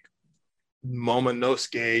like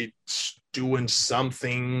Momonosuke doing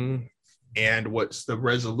something and what's the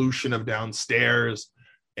resolution of downstairs.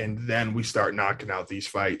 And then we start knocking out these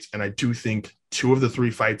fights. And I do think 2 of the 3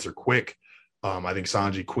 fights are quick. I think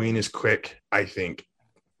Sanji Queen is quick. I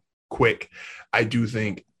do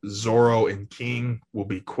think Zoro and King will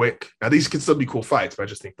be quick. Now, these can still be cool fights, but I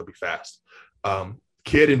just think they'll be fast.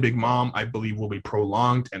 Kid and Big Mom, I believe, will be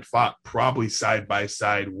prolonged and fought probably side by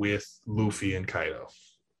side with Luffy and Kaido.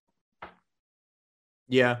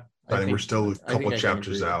 Yeah. I think we're still a couple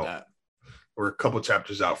chapters out. We're a couple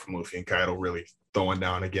chapters out from Luffy and Kaido really throwing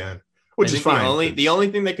down again, which is fine. The only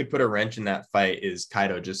thing that could put a wrench in that fight is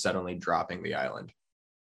Kaido just suddenly dropping the island.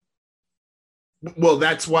 Well,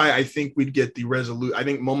 that's why I think we'd get the resolution. I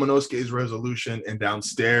think Momonosuke's resolution and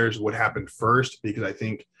downstairs would happen first, because I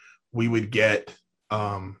think we would get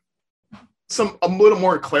a little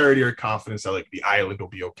more clarity or confidence that like the island will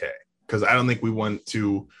be okay. Because I don't think we want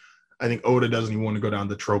to. I think Oda doesn't even want to go down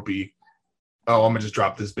the tropey. Oh, I'm gonna just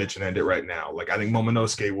drop this bitch and end it right now. Like, I think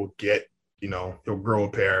Momonosuke will get, he'll grow a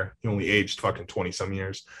pair. He only aged fucking 20 some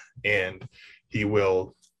years, and he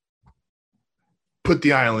will put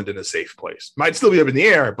the island in a safe place. Might still be up in the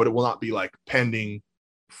air, but it will not be like pending,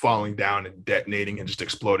 falling down and detonating and just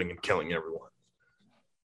exploding and killing everyone.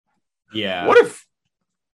 Yeah. What if?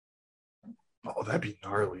 Oh, that'd be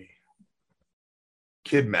gnarly.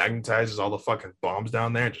 Kid magnetizes all the fucking bombs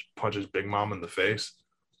down there and just punches Big Mom in the face.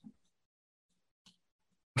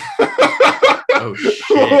 Oh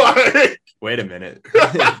shit. Wait a minute.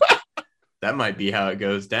 That might be how it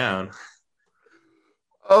goes down.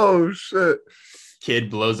 Oh shit. Kid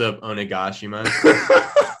blows up Onigashima.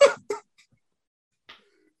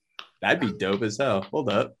 That'd be dope as hell. Hold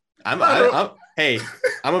up. I'm gonna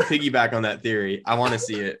piggyback on that theory. I want to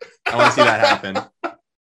see it. I want to see that happen.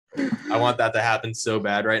 I want that to happen so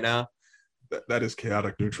bad right now. That is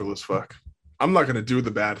chaotic neutral as fuck. I'm not going to do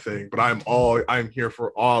the bad thing, but I'm here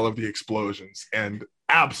for all of the explosions and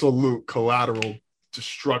absolute collateral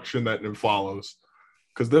destruction that follows,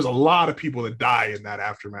 because there's a lot of people that die in that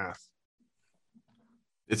aftermath.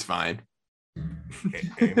 It's fine.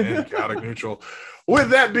 Amen. Chaotic neutral. With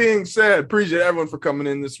that being said, appreciate everyone for coming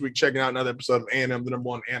in this week, checking out another episode of A&M, the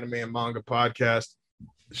 #1 anime and manga podcast.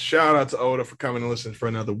 Shout out to Oda for coming and listening for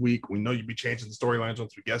another week. We know you'd be changing the storylines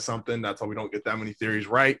once we get something. That's why we don't get that many theories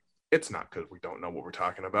right. It's not because we don't know what we're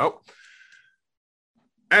talking about.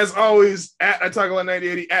 As always, at I Talk About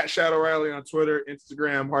 9080, at Shadow Riley on Twitter,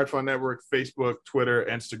 Instagram, Hard Fun Network, Facebook, Twitter,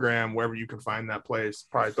 Instagram, wherever you can find that place.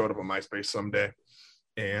 Probably throw it up on MySpace someday.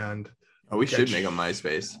 And we should make a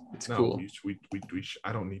MySpace. It's cool.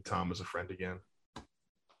 I don't need Tom as a friend again.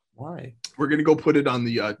 Why? We're gonna go put it on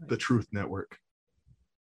the Truth Network.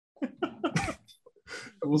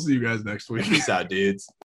 We'll see you guys next week. Peace out, dudes.